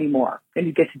ignore you anymore, and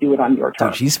you get to do it on your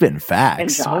terms. Dude, she's spitting facts. And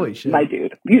John, holy shit. my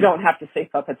dude, you don't have to say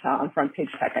Puppeta on Front Page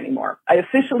Tech anymore. I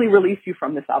officially release you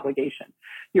from this obligation.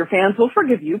 Your fans will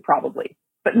forgive you, probably,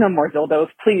 but no more dildos,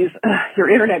 please.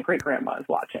 Your internet great-grandma is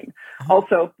watching.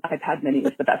 Also, iPad Mini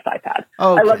is the best iPad.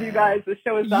 Okay. I love you guys. The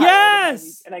show is the highlight,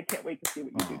 and I can't wait to see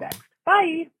what you do next.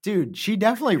 Bye. Dude, she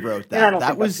definitely wrote And I that. don't That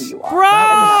think was that's who you are.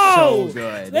 Bro! so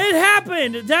good. It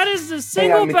happened. That is the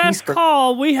single best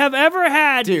call we have ever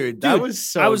had. Dude, that was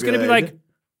so I was going to be like,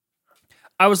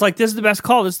 this is the best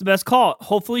call. This is the best call.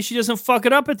 Hopefully she doesn't fuck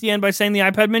it up at the end by saying the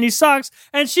iPad Mini sucks.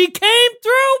 And she came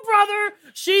through, brother.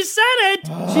 She said it.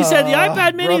 She said the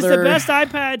iPad Mini is the best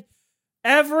iPad.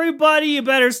 Everybody, you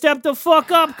better step the fuck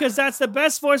up because that's the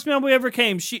best voicemail we ever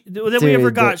we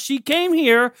ever got. She came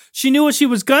here. She knew what she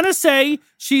was gonna say.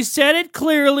 She said it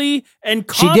clearly and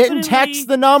confidently. She didn't text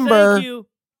the number. Thank you.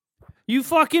 You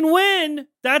fucking win.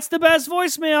 That's the best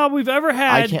voicemail we've ever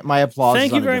had. I can't. My applause.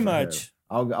 Thank is you very undifferent much.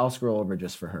 here. I'll scroll over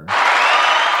just for her.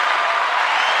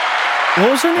 What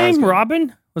was her name?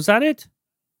 Robin? Was that it?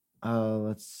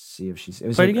 Let's see if she's. It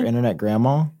was Play it her again? internet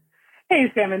grandma. Hey,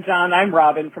 Sam and John. I'm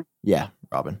Robin from. Yeah,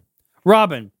 Robin.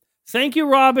 Robin. Thank you,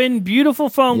 Robin. Beautiful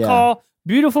phone Yeah. call.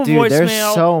 Beautiful Dude, voicemail.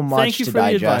 there's so much Thank you to for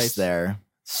the advice. digest there.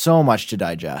 So much to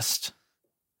digest.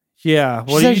 Yeah.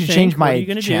 She What said do I you should think? change What are my you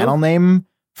gonna channel do? name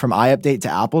from iUpdate to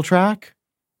Apple Track.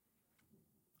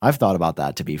 I've thought about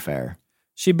that, to be fair.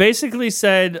 She basically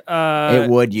said It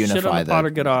would shit on unify the pot or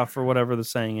get off or whatever the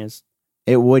saying is.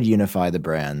 It would unify the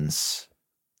brands.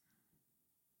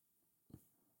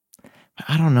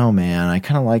 I don't know, man. I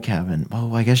kind of like having.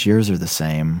 Oh, I guess yours are the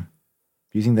same.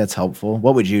 Do you think that's helpful?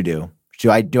 What would you do? Do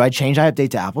I change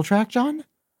iUpdate to Apple Track, John?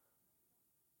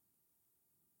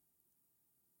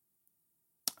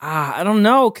 I don't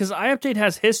know because iUpdate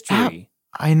has history.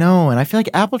 I know, and I feel like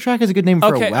Apple Track is a good name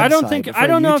for a website. I don't think. but for I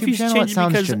don't a know if YouTube you channel, should change it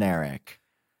sounds because generic.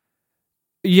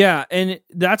 yeah, and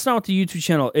that's not what the YouTube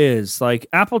channel is. Like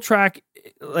Apple Track,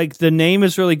 like the name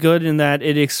is really good in that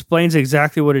it explains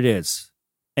exactly what it is.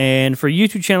 And for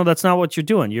YouTube channel, that's not what you're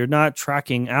doing. You're not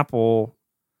tracking Apple.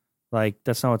 Like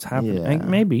that's not what's happening. Yeah.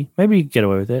 Maybe you can get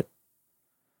away with it.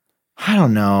 I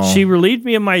don't know. She relieved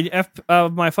me of my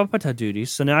Fuppata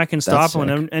duties, so now I can stop. That's When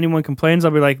sick. anyone complains,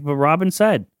 I'll be like, "But Robin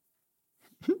said."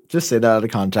 Just say that out of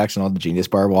context, and all the Genius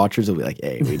Bar watchers will be like,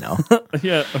 "Hey, we know."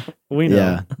 Yeah, we know.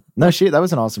 Yeah. No, that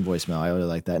was an awesome voicemail. I really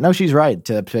like that. No, she's right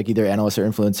to pick either analyst or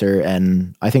influencer,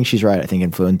 and I think she's right. I think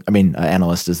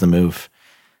analyst is the move.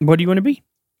 What do you want to be?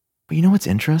 But you know what's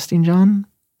interesting, John?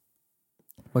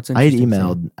 What's I had interesting?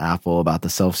 emailed Apple about the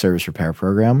self-service repair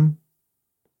program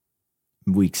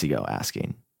weeks ago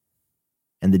asking.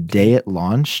 And the day it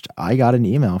launched, I got an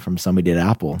email from somebody at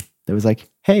Apple that was like,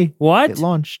 "Hey, What? it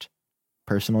launched."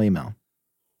 Personal email.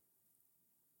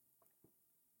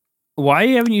 Why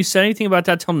haven't you said anything about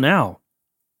that till now?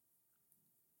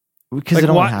 Because Like, it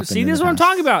only why- happened. see, in this is the what I'm past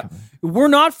talking about. couple- We're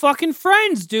not fucking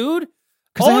friends, dude.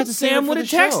 'Cause I had Old to save it Sam for would the have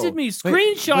show. texted me, Wait,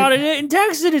 screenshotted it, and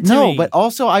texted it to No, me. but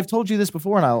also I've told you this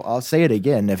before, and I'll say it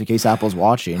again if in case Apple's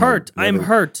watching. hurt. or I'm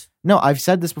whatever. hurt. No, I've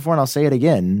said this before, and I'll say it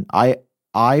again.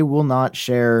 I will not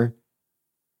share.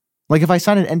 Like if I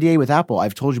sign an NDA with Apple,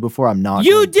 I've told you before, I'm not.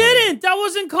 You going to. didn't. That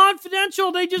wasn't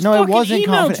confidential. They just No, it fucking wasn't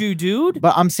emailed you, dude.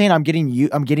 But I'm saying I'm getting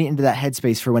into that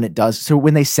headspace for when it does. So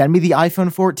when they send me the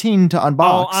iPhone 14 to unbox,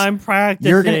 Oh, I'm practicing.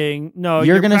 you're gonna- no, you're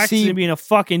you're gonna practicing see- being a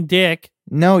fucking dick.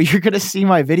 no, you're gonna see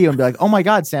my video and be like, "Oh my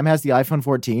God, Sam has the iPhone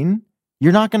 14."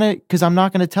 You're not gonna, because I'm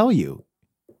not gonna tell you.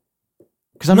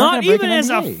 Because I'm not Not gonna break even an as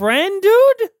a NDA. friend,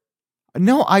 dude.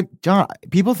 No, John.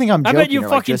 People think I'm I joking. bet you or,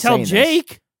 like, fucking just tell saying this.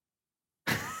 Jake.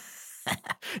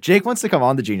 Jake wants to come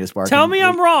on the Genius Bar. Tell Can- me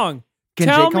I'm wrong. Can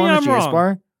tell Jake come me on the I'm Genius wrong.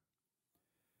 Bar?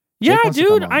 Yeah, wants to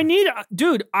dude. come on.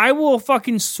 Dude. I will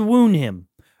fucking swoon him.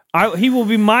 He will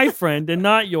be my friend and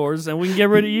not yours, and we can get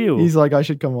rid of you. He's like, I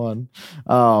should come on.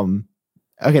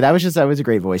 Okay, that was a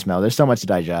great voicemail. There's so much to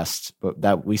digest, but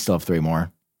that we still have 3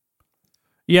 more.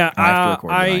 Yeah, I have to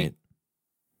record tonight.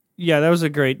 Yeah, that was a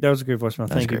great voicemail.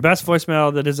 Thank you. great. Best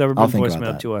voicemail that has ever I'll been think about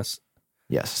voicemailed that. to us.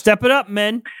 Yes. Step it up,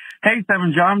 men. Hey, Sam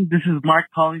and John. This is Mark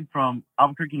calling from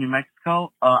Albuquerque, New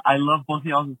Mexico. I love both of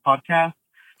y'all's podcast.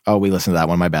 Oh, we listened to that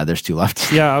one. My bad. There's 2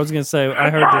 left. Yeah, I was going to say, I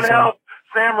heard this one.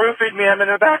 Sam roofied me. I'm in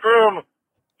the back room.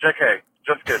 JK,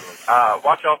 just kidding.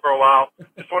 Watch y'all for a while.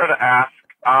 Just wanted to ask,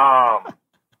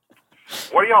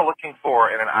 what are y'all looking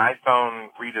for in an iPhone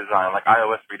redesign, like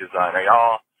iOS redesign? Are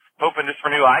y'all hoping just for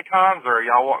new icons, or are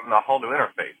y'all wanting a whole new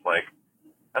interface? Like,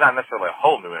 not necessarily a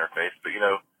whole new interface, but,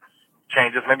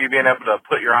 changes. Maybe being able to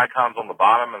put your icons on the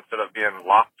bottom instead of being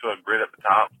locked to a grid at the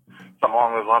top. Something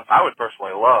along those lines. I would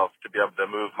personally love to be able to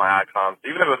move my icons,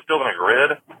 even if it's still in a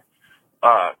grid,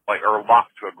 or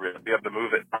locked to a grid, be able to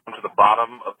move it down to the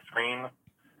bottom of the screen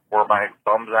where my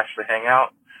thumbs actually hang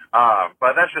out.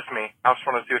 But that's just me. I just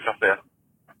want to see what y'all say.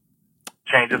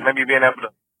 Changes, maybe being able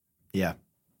to. Yeah.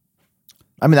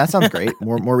 I mean, that sounds great.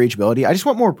 More reachability. I just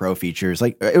want more pro features.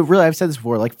 Like, really, I've said this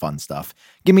before, like fun stuff.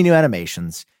 Give me new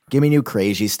animations. Give me new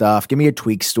crazy stuff. Give me a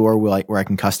tweak store where I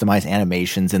can customize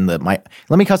animations let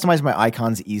me customize my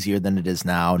icons easier than it is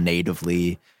now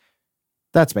natively.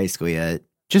 That's basically it.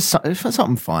 Just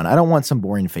something fun. I don't want some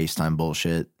boring FaceTime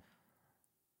bullshit.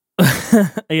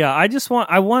 Yeah,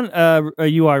 I want a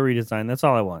UI redesign. That's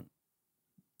all I want.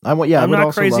 I'm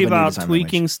not crazy about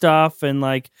tweaking stuff, and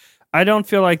like, I don't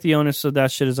feel like the onus of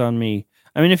that shit is on me.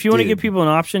 I mean, if you want to give people an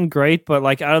option, great, but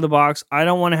like out of the box, I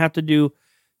don't want to have to do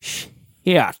shit.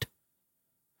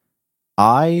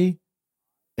 I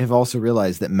have also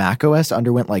realized that macOS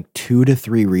underwent like 2 to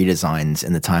 3 redesigns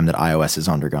in the time that iOS has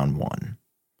undergone 1.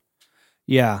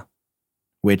 Yeah.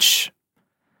 Which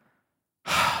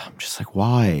I'm just like,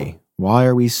 why? Why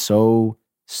are we so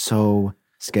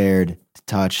scared to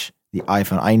touch the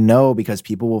iPhone? I know, because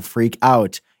people will freak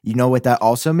out. You know what that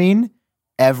also mean?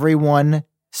 Everyone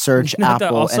search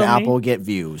Apple and Apple get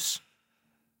views.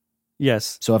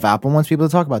 Yes. So if Apple wants people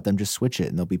to talk about them, just switch it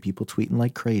and there'll be people tweeting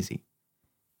like crazy.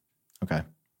 Okay.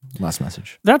 Last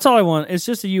message. That's all I want. It's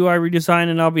just a UI redesign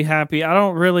and I'll be happy. I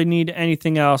don't really need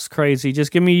anything else crazy.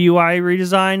 Just give me a UI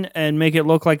redesign and make it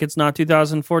look like it's not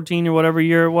 2014 or whatever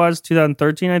year it was.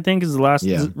 2013, I think, is the last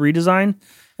redesign.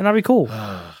 And that'd be cool.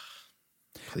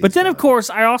 But then, of course,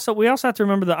 we also have to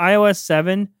remember the iOS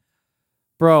 7.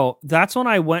 Bro, that's when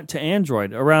I went to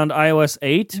Android around iOS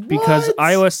 8 because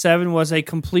iOS 7 was a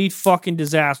complete fucking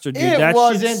disaster, dude. It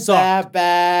wasn't that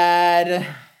bad.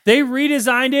 They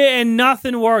redesigned it and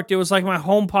nothing worked. It was like my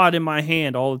HomePod in my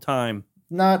hand all the time.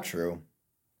 Not true.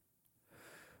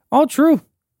 All true.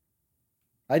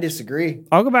 I disagree.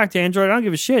 I'll go back to Android. I don't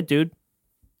give a shit, dude.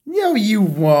 No, you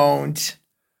won't.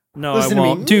 No, I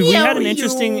won't. Dude, we had an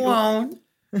interesting...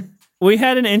 We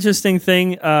had an interesting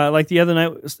thing, like the other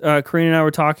night, Karina and I were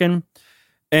talking,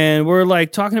 and we're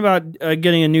like talking about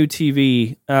getting a new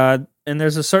TV. And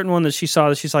there's a certain one that she saw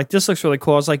that she's like, this looks really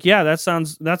cool. I was like, yeah, that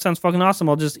sounds fucking awesome.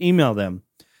 I'll just email them.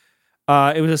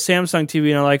 It was a Samsung TV,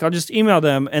 and I'm like, I'll just email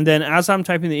them. And then as I'm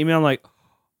typing the email, I'm like,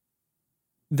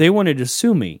 they wanted to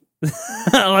sue me.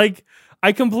 Like,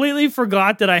 I completely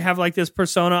forgot that I have like this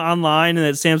persona online and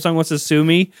that Samsung wants to sue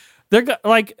me. They're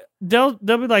like, they'll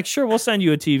be like, sure, we'll send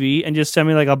you a TV and just send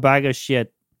me like a bag of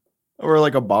shit. Or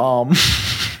like a bomb.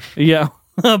 Yeah,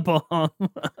 a bomb.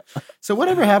 So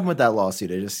whatever happened with that lawsuit?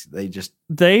 They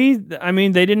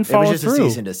didn't follow through. It was just a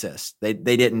cease and desist. They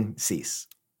didn't cease.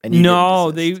 And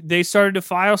they started to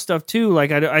file stuff too.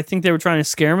 Like I think they were trying to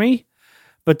scare me,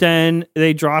 but then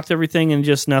they dropped everything and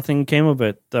just nothing came of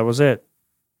it. That was it.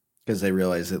 Because they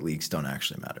realized that leaks don't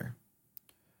actually matter.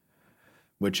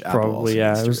 Which Apple probably,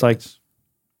 also yeah. It was like.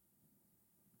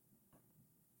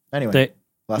 Anyway,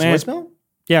 last voicemail?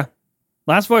 Yeah.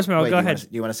 Last voicemail. Wait, go ahead. Do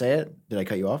you want to say it? Did I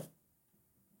cut you off?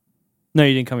 No,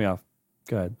 you didn't cut me off.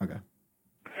 Go ahead. Okay.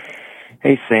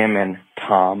 Hey, Sam and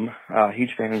Tom.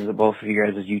 Huge fans of both of you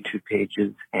guys' YouTube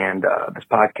pages and this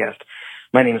podcast.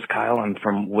 My name is Kyle. I'm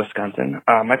from Wisconsin.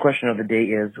 My question of the day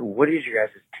is, what is your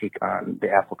guys' take on the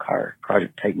Apple Car,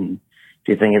 Project Titan?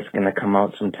 Do you think it's going to come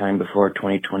out sometime before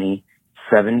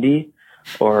 2070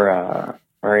 or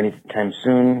anytime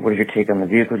soon? What is your take on the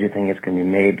vehicle? Do you think it's going to be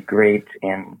made great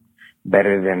and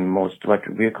better than most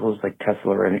electric vehicles like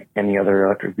Tesla or any other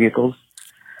electric vehicles?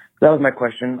 That was my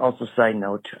question. Also, side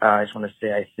note, I just want to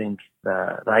say I think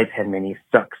the iPad mini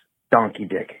sucks donkey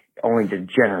dick. Only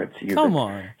degenerates use it. Come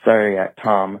on. Sorry,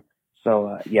 Tom.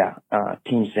 So,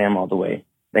 Team Sam all the way.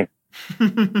 Thanks.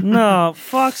 No,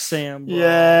 fuck Sam, bro.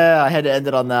 Yeah, I had to end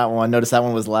it on that one. Notice that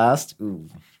one was last. Ooh,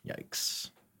 yikes.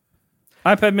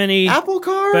 iPad mini. Apple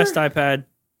Car? Best iPad.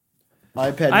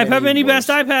 iPad mini best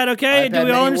iPad, okay? iPad Do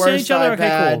we all understand each other?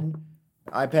 iPad. Okay, cool.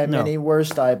 iPad mini,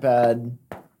 worst iPad.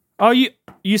 Oh,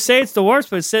 you say it's the worst,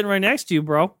 but it's sitting right next to you,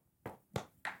 bro.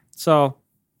 So,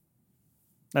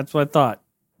 that's what I thought.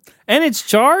 And it's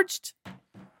charged?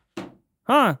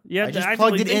 Huh. Yeah, I just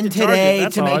plugged it in today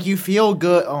to make you feel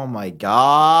good. Oh my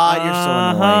God. You're so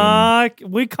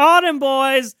annoying. We caught him,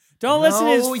 boys. Don't listen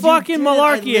to his fucking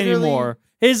malarkey anymore.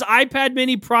 His iPad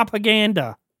mini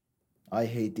propaganda. I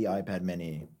hate the iPad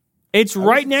mini. It's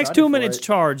right next to him and it's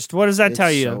charged. What does that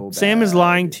tell you? So Sam is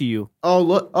lying to you. Oh,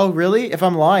 look. Oh, really? If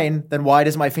I'm lying, then why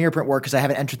does my fingerprint work? Because I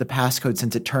haven't entered the passcode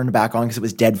since it turned back on because it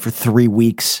was dead for 3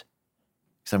 weeks.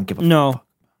 Because I don't give a No.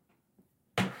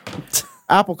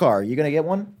 Apple Car, you going to get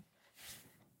one?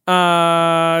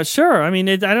 Sure. I mean,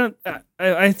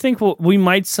 I think we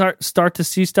might start to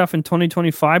see stuff in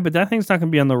 2025, but that thing's not going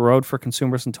to be on the road for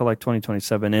consumers until like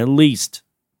 2027 at least.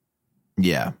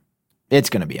 Yeah. It's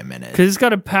going to be a minute. Because it's got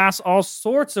to pass all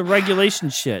sorts of regulation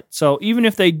shit. So even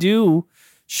if they do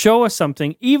show us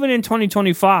something, even in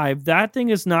 2025, that thing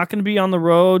is not going to be on the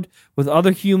road with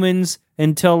other humans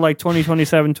until like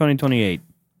 2027, 2028.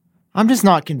 I'm just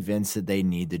not convinced that they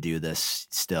need to do this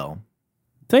still.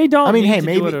 They don't I mean, need hey, to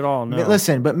maybe, do it at all, no.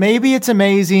 Listen, but maybe it's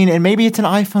amazing and maybe it's an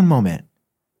iPhone moment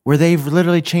where they've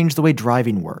literally changed the way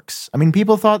driving works. I mean,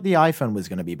 people thought the iPhone was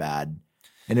going to be bad.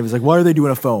 And it was like, why are they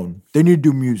doing a phone? They need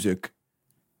to do music.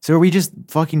 So are we just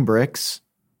fucking bricks?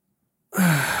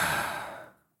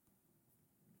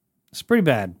 It's pretty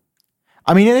bad.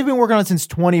 I mean, they've been working on it since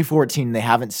 2014. And they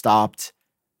haven't stopped.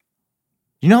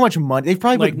 You know how much money? They've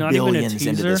probably put billions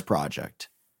into this project.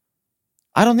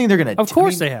 I don't think they're going to. Of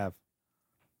course they have.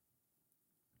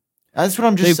 That's what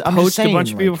I'm just saying. They poached a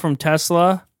bunch of people from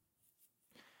Tesla.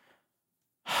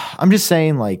 I'm just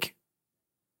saying, like,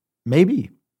 maybe.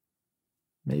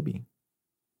 Maybe.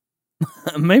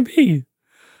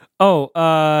 What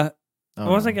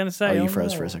was I going to say? Oh, you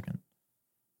froze for a second.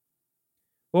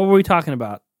 What were we talking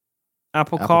about?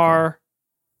 Apple Car.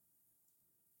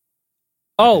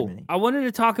 Oh, I wanted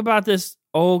to talk about this.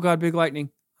 Oh, God, big lightning.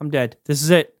 I'm dead. This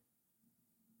is it.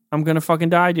 I'm going to fucking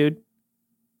die, dude.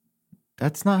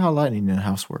 That's not how lightning in a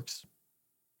house works.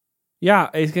 Yeah,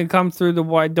 it's going to come through the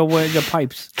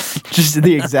pipes. Just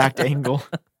the exact angle.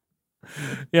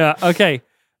 Yeah, okay.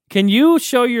 Can you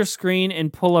show your screen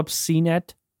and pull up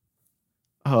CNET?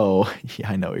 Oh,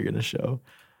 yeah, I know what you're going to show.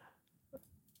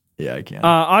 Yeah, I can.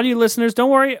 Audio listeners,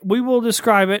 don't worry. We will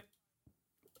describe it.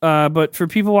 But for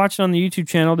people watching on the YouTube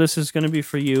channel, this is going to be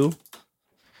for you.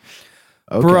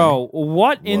 Okay. Bro,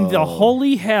 what in the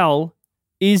holy hell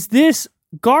is this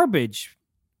garbage?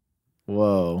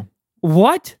 Whoa.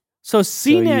 What? So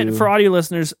CNET, for audio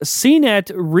listeners,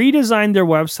 CNET redesigned their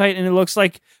website, and it looks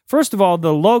like, first of all,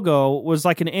 the logo was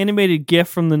like an animated GIF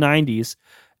from the 90s,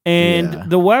 and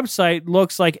the website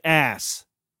looks like ass.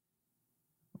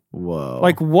 Whoa.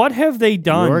 Like, what have they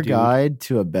done, Your dude? guide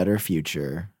to a better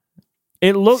future.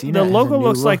 The logo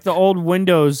looks like the old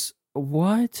Windows.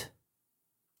 What?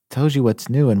 Tells you what's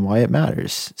new and why it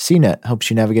matters. CNET helps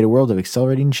you navigate a world of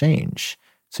accelerating change,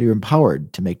 so you're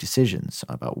empowered to make decisions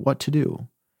about what to do.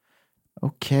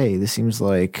 Okay, this seems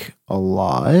like a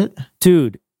lot.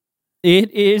 Dude, it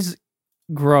is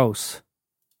gross.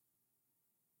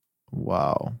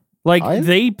 Wow. Like,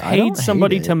 they paid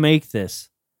somebody to make this.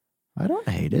 I don't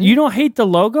hate it. You don't hate the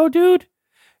logo, dude?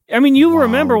 I mean, you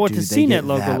remember what the CNET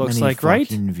logo looks like, right?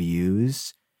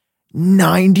 Views?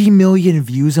 90 million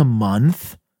views a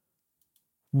month?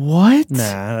 What?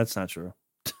 Nah, that's not true.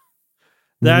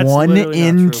 That's 1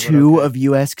 in 2 okay. of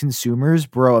U.S. consumers?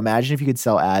 Bro, imagine if you could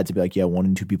sell ads and be like, yeah, 1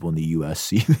 in 2 people in the U.S.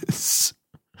 see this.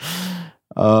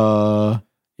 Yeah,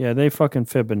 they fucking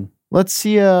fibbing. Let's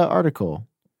see an article.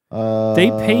 They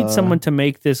paid someone to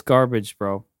make this garbage,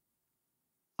 bro.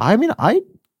 I mean, I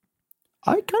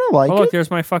kind of like it. Look, there's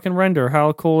my fucking render.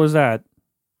 How cool is that?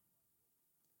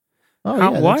 Oh, yeah,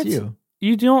 what? That's you.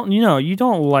 You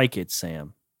don't like it,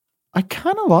 Sam. I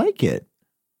kind of like it.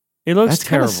 It looks That's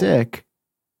terrible. That's kind of sick.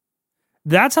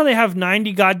 That's how they have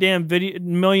 90 goddamn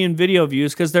million video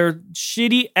views, because their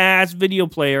shitty ass video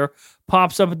player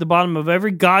pops up at the bottom of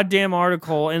every goddamn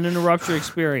article and interrupts your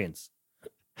experience.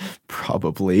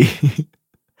 Probably.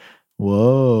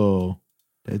 Whoa.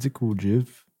 That's a cool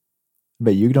GIF.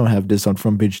 But you don't have this on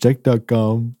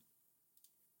frontpagetech.com.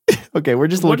 Okay, we're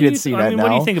just looking at CNET now. What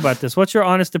do you think about this? What's your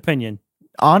honest opinion?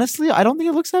 Honestly, I don't think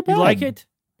it looks that bad. You like it?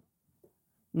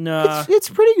 No. It's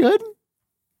pretty good.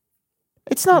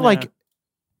 It's not like...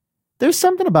 There's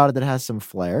something about it that has some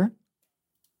flair.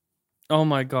 Oh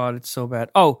my God, it's so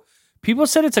bad. Oh, people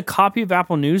said it's a copy of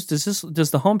Apple News. Does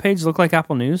the homepage look like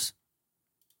Apple News?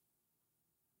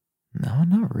 No,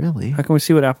 not really. How can we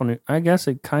see what Apple News... I guess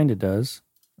it kind of does.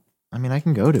 I mean, I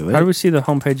can go to it. How do we see the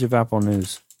homepage of Apple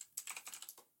News?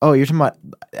 Oh, you're talking about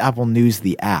Apple News,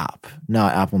 the app,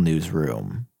 not Apple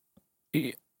Newsroom.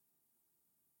 Yeah,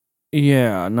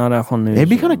 Yeah, not Apple News. It'd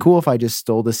be kind of cool if I just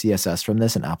stole the CSS from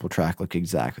this and Apple Track looked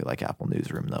exactly like Apple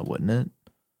Newsroom, though, wouldn't it?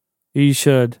 You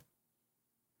should.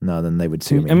 No, then they would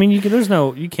sue me. I mean, you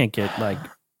can't get like,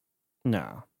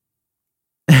 no.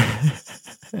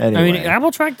 Anyway. I mean,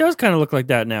 Apple Track does kind of look like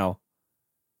that now.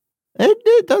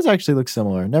 It does actually look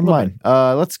similar. Never mind.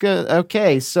 Let's go.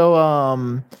 Okay, so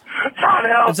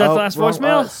is that the last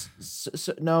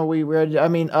voicemail? No, we read. I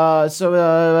mean, I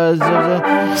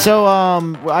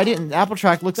didn't. Apple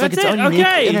Track looks like its own unique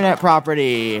internet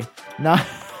property. Not.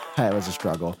 It was a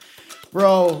struggle,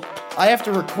 bro. I have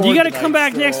to record. You got to come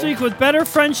back next week with better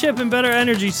friendship and better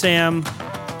energy, Sam.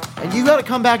 And you got to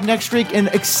come back next week and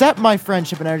accept my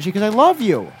friendship and energy because I love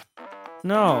you.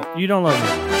 No, you don't love me.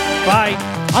 Bye.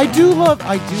 I do love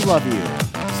you.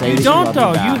 Say you don't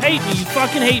though. You hate me. You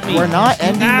fucking hate me. We're not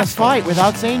ending the fight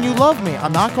without saying you love me.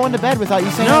 I'm not going to bed without you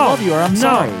saying I love you, or I'm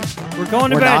sorry. We're going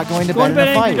to bed. We're not going to bed in a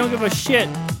angry. fight. Don't give a shit.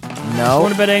 No.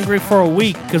 Going to bed angry for a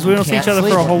week because we don't see each other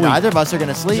for a whole week. Neither of us are going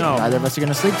to sleep. No. Neither of us are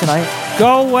going to sleep tonight.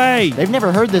 Go away. They've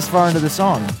never heard this far into the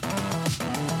song.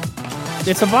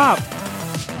 It's a bop.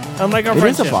 Unlike our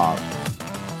friendship. It is a bop.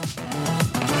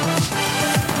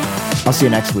 I'll see you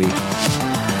next week.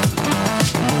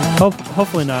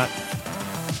 Hopefully not.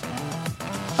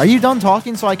 Are you done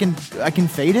talking so I can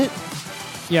fade it?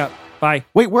 Yeah. Bye.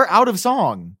 Wait, we're out of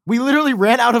song. We literally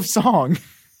ran out of song.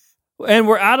 And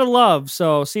we're out of love.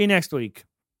 So see you next week.